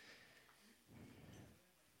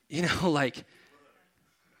 You know, like,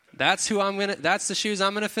 that's the shoes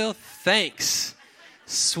I'm going to fill? Thanks.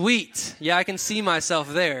 Sweet. Yeah, I can see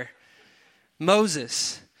myself there.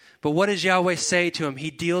 Moses. But what does Yahweh say to him?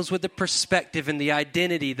 He deals with the perspective and the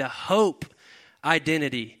identity, the hope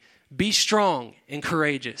identity. Be strong and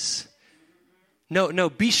courageous. No,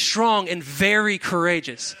 be strong and very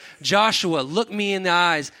courageous. Joshua, look me in the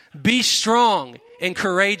eyes. Be strong and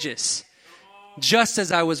courageous. Just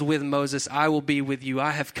as I was with Moses, I will be with you.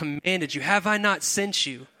 I have commanded you. Have I not sent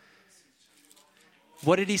you?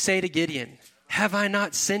 What did he say to Gideon? Have I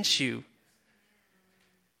not sent you?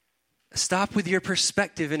 Stop with your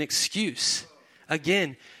perspective and excuse.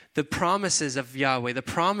 Again, the promises of Yahweh, the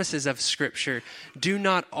promises of Scripture do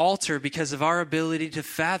not alter because of our ability to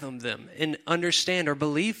fathom them and understand or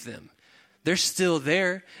believe them. They're still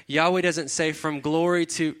there. Yahweh doesn't say from glory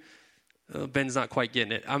to... Ben's not quite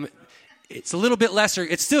getting it. It's a little bit lesser.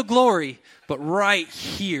 It's still glory, but right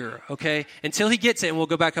here, okay? Until he gets it and we'll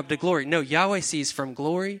go back up to glory. No, Yahweh sees from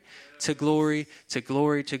glory to glory, to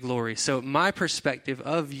glory, to glory. So my perspective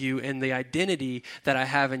of you and the identity that I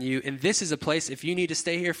have in you, and this is a place, if you need to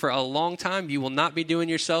stay here for a long time, you will not be doing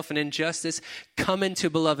yourself an injustice. Come into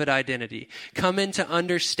beloved identity. Come into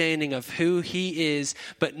understanding of who he is,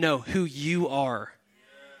 but no, who you are.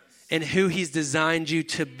 And who he's designed you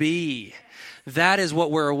to be. That is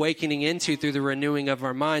what we're awakening into through the renewing of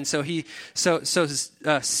our mind. So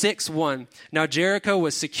 6:1. Now Jericho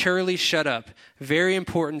was securely shut up. Very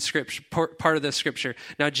important scripture, part of the scripture.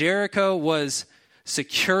 Now Jericho was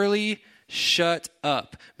securely shut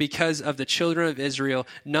up because of the children of Israel.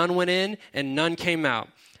 None went in and none came out.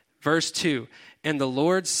 Verse 2. And the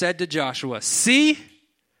Lord said to Joshua, "See,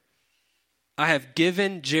 I have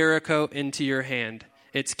given Jericho into your hand,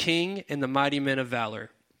 its king and the mighty men of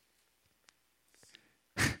valor."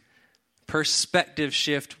 Perspective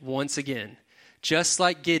shift once again. Just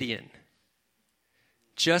like Gideon,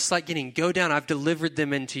 go down. I've delivered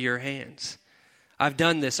them into your hands. I've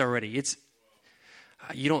done this already.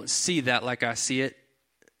 You don't see that like I see it.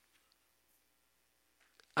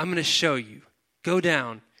 I'm going to show you. Go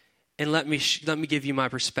down and let me give you my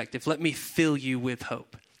perspective. Let me fill you with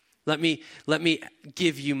hope. Let me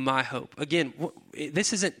give you my hope. Again,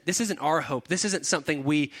 this isn't our hope. This isn't something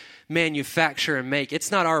we manufacture and make.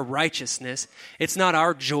 It's not our righteousness. It's not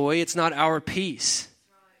our joy. It's not our peace.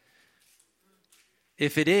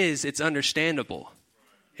 If it is, it's understandable.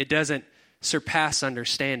 It doesn't surpass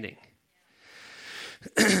understanding.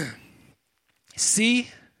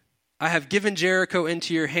 See, I have given Jericho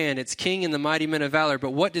into your hand, its king and the mighty men of valor.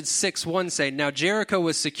 But what did 6:1 say? Now Jericho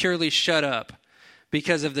was securely shut up.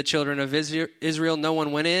 Because of the children of Israel, no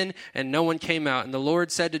one went in and no one came out. And the Lord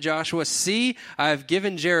said to Joshua, "See, I have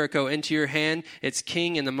given Jericho into your hand, its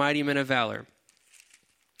king and the mighty men of valor."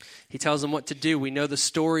 He tells them what to do. We know the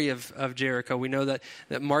story of Jericho. We know that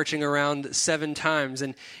marching around 7 times.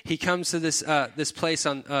 And he comes to this place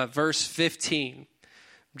on verse 15.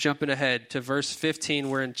 Jumping ahead to verse 15.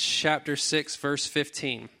 We're in chapter 6, verse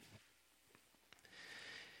 15.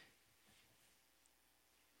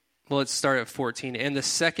 Well, let's start at 14. And the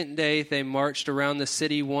second day they marched around the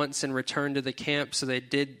city once and returned to the camp. So they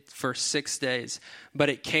did for 6 days. But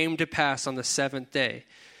it came to pass on the 7th day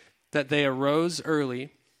that they arose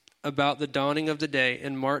early about the dawning of the day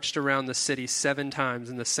and marched around the city 7 times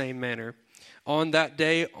in the same manner. On that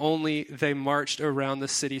day only they marched around the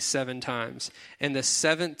city 7 times. And the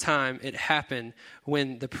 7th time it happened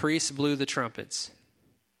when the priests blew the trumpets.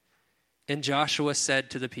 And Joshua said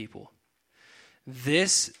to the people,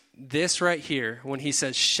 this right here, when he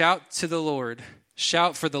says, shout to the Lord,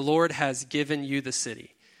 shout, for the Lord has given you the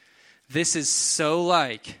city. This is so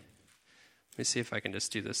like, let me see if I can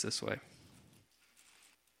just do this way.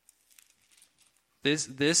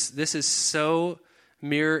 This is so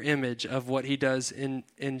mirror image of what he does in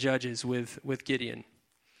Judges with Gideon.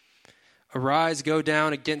 Arise, go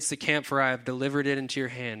down against the camp, for I have delivered it into your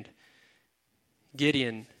hand.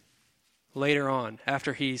 Gideon, later on,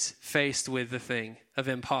 after he's faced with the thing of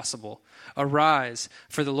impossible, arise,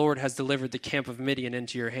 for the Lord has delivered the camp of Midian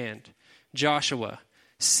into your hand. Joshua,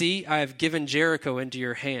 see, I have given Jericho into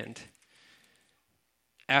your hand.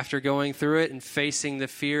 After going through it and facing the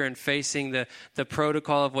fear and facing the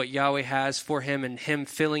protocol of what Yahweh has for him and him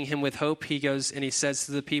filling him with hope, he goes and he says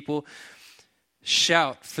to the people,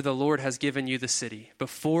 shout, for the Lord has given you the city.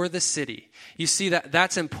 Before the city. You see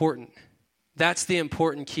that's important. That's the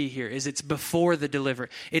important key here, is it's before the deliver.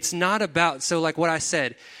 It's not about, so like what I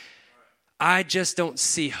said, I just don't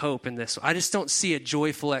see hope in this. I just don't see a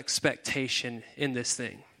joyful expectation in this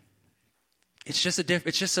thing. It's just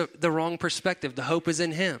the wrong perspective. The hope is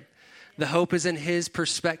in him. The hope is in his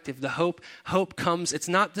perspective. The hope comes. It's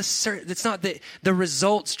not the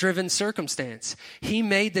results driven circumstance. He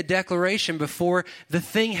made the declaration before the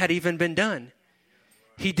thing had even been done.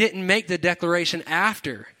 He didn't make the declaration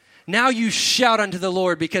after. Now you shout unto the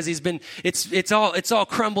Lord because it's all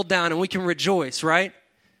crumbled down and we can rejoice, right?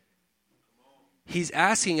 He's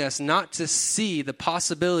asking us not to see the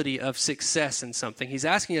possibility of success in something. He's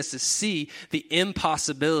asking us to see the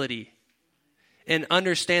impossibility and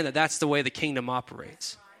understand that that's the way the kingdom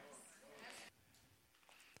operates.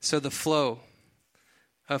 So the flow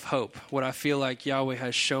of hope, what I feel like Yahweh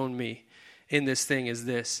has shown me in this thing is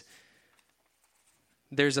this.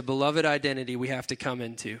 There's a beloved identity we have to come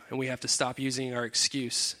into, and we have to stop using our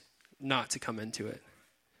excuse not to come into it.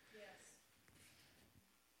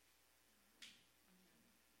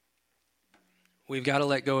 We've got to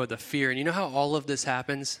let go of the fear. And you know how all of this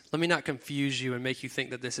happens? Let me not confuse you and make you think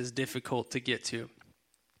that this is difficult to get to.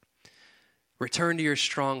 Return to your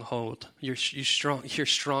stronghold, your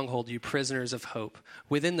stronghold, you prisoners of hope.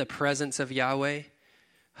 Within the presence of Yahweh,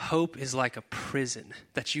 hope is like a prison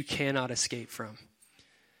that you cannot escape from.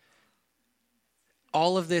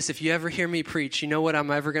 All of this, if you ever hear me preach, you know what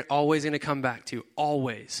I'm always going to come back to?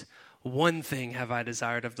 Always. One thing have I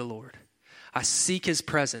desired of the Lord. I seek his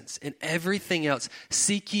presence, and everything else.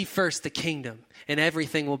 Seek ye first the kingdom, and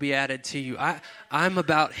everything will be added to you. I'm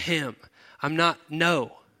about him. I'm not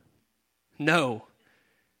no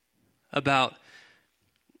about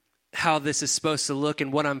how this is supposed to look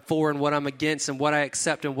and what I'm for and what I'm against and what I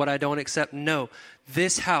accept and what I don't accept. No,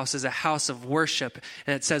 this house is a house of worship,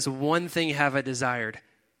 and it says one thing have I desired.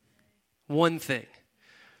 One thing.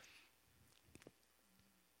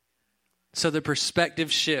 So the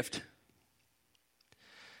perspective shift.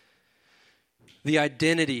 The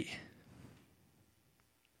identity.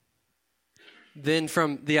 Then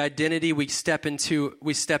from the identity, we step into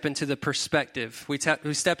the perspective. We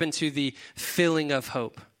step into the filling of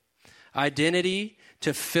hope. Identity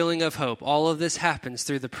to filling of hope. All of this happens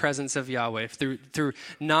through the presence of Yahweh, through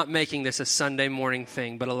not making this a Sunday morning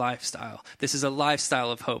thing, but a lifestyle. This is a lifestyle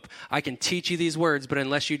of hope. I can teach you these words, but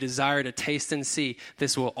unless you desire to taste and see,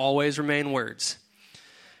 this will always remain words.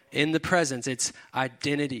 In the presence, it's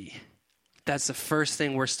identity. That's the first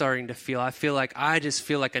thing we're starting to feel. I just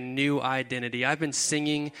feel like a new identity. I've been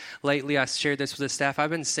singing lately. I shared this with the staff. I've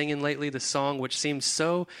been singing lately the song which seems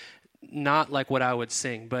so not like what I would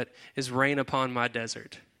sing, but is Rain Upon My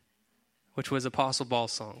Desert, which was Apostle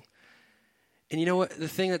Paul's song. And you know what? The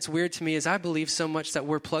thing that's weird to me is I believe so much that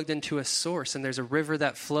we're plugged into a source and there's a river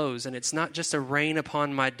that flows, and it's not just a rain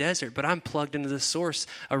upon my desert, but I'm plugged into the source,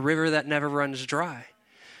 a river that never runs dry.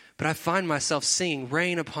 But I find myself singing,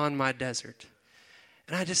 rain upon my desert.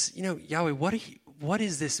 And I just, Yahweh, what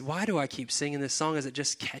is this? Why do I keep singing this song? Is it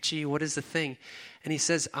just catchy? What is the thing? And he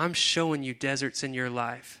says, I'm showing you deserts in your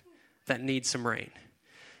life that need some rain.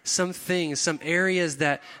 Some things, some areas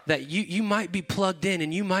that you might be plugged in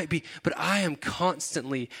and you might be, but I am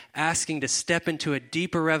constantly asking to step into a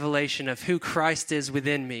deeper revelation of who Christ is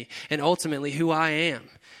within me and ultimately who I am.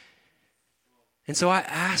 And so I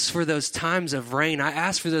ask for those times of rain. I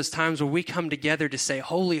ask for those times where we come together to say,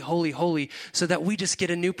 holy, holy, holy, so that we just get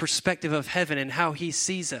a new perspective of heaven and how he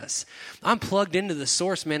sees us. I'm plugged into the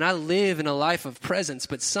source, man. I live in a life of presence,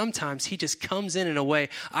 but sometimes he just comes in a way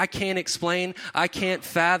I can't explain, I can't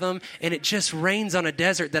fathom, and it just rains on a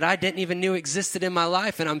desert that I didn't even know existed in my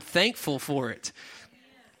life, and I'm thankful for it.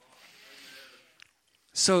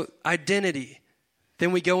 So identity.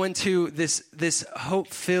 Then we go into this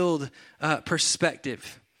hope-filled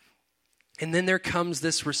perspective. And then there comes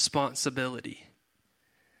this responsibility.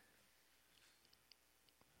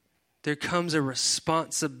 There comes a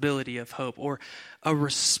responsibility of hope, or a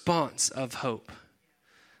response of hope.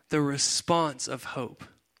 The response of hope.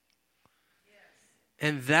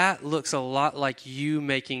 And that looks a lot like you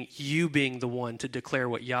being the one to declare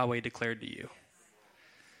what Yahweh declared to you.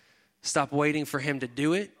 Stop waiting for him to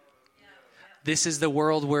do it. This is the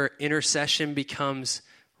world where intercession becomes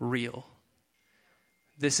real.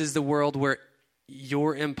 This is the world where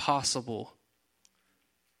your impossible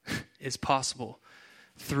is possible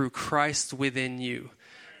through Christ within you.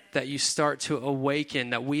 That you start to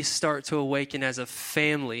awaken, that we start to awaken as a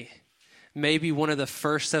family, maybe one of the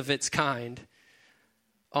first of its kind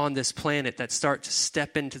on this planet, that start to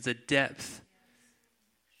step into the depth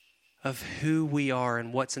of who we are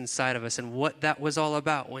and what's inside of us and what that was all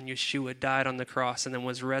about when Yeshua died on the cross and then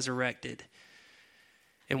was resurrected.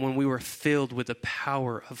 And when we were filled with the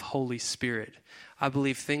power of Holy Spirit, I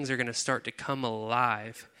believe things are going to start to come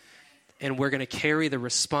alive. And we're going to carry the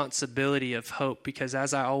responsibility of hope, because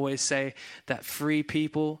as I always say, that free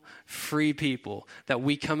people, that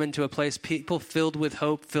we come into a place, people filled with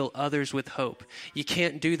hope, fill others with hope. You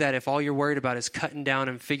can't do that if all you're worried about is cutting down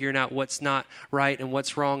and figuring out what's not right and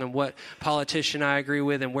what's wrong and what politician I agree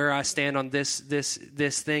with and where I stand on this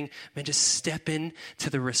thing. Man, just step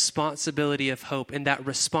into the responsibility of hope, and that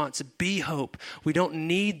response be hope. We don't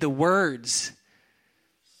need the words.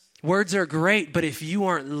 Words are great, but if you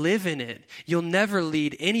aren't living it, you'll never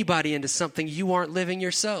lead anybody into something you aren't living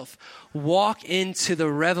yourself. Walk into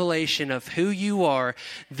the revelation of who you are,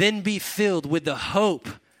 then be filled with the hope,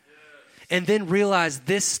 and then realize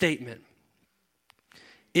this statement.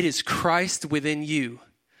 It is Christ within you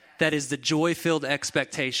that is the joy-filled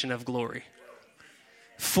expectation of glory.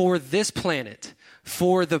 For this planet,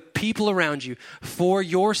 for the people around you, for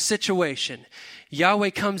your situation, Yahweh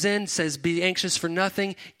comes in, says, be anxious for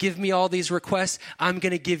nothing. Give me all these requests. I'm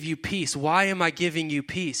going to give you peace. Why am I giving you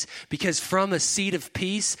peace? Because from a seed of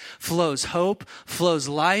peace flows hope, flows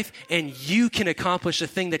life, and you can accomplish the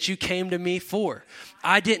thing that you came to me for.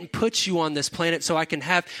 I didn't put you on this planet so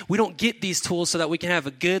we don't get these tools so that we can have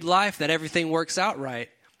a good life, that everything works out right.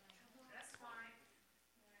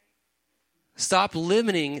 Stop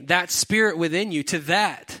limiting that spirit within you to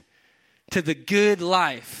the good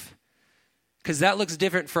life. Because that looks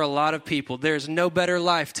different for a lot of people. There's no better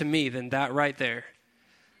life to me than that right there.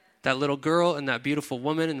 That little girl and that beautiful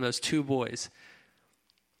woman and those two boys.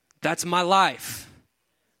 That's my life.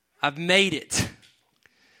 I've made it.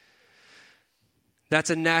 That's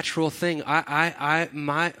a natural thing.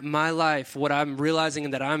 My life, what I'm realizing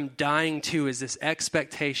and that I'm dying to is this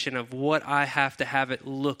expectation of what I have to have it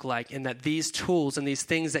look like, and that these tools and these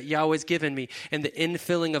things that Yahweh's given me and the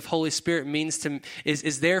infilling of Holy Spirit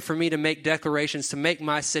is there for me to make declarations to make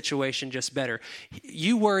my situation just better.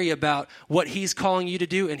 You worry about what he's calling you to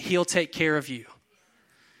do, and he'll take care of you.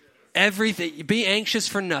 Everything, be anxious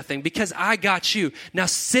for nothing, because I got you. Now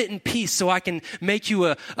sit in peace so I can make you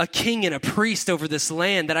a king and a priest over this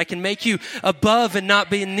land, that I can make you above and not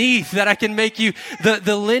beneath, that I can make you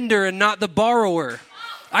the lender and not the borrower.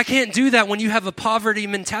 I can't do that when you have a poverty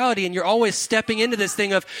mentality and you're always stepping into this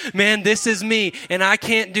thing of, man, this is me and I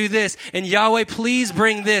can't do this. And Yahweh, please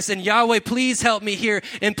bring this. And Yahweh, please help me here.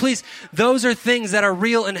 And please, those are things that are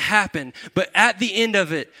real and happen. But at the end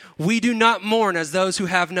of it, we do not mourn as those who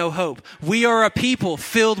have no hope. We are a people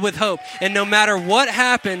filled with hope. And no matter what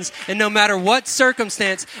happens and no matter what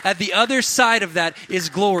circumstance, at the other side of that is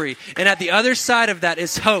glory. And at the other side of that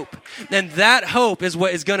is hope. And that hope is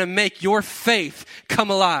what is going to make your faith come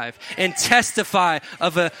alive and testify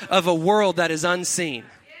of a world that is unseen,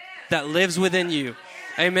 that lives within you.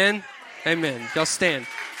 Amen? Amen. Y'all stand.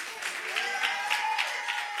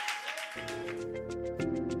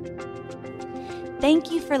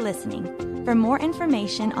 Thank you for listening. For more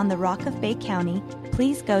information on the Rock of Bay County,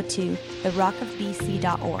 please go to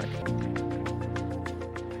therockofbc.org.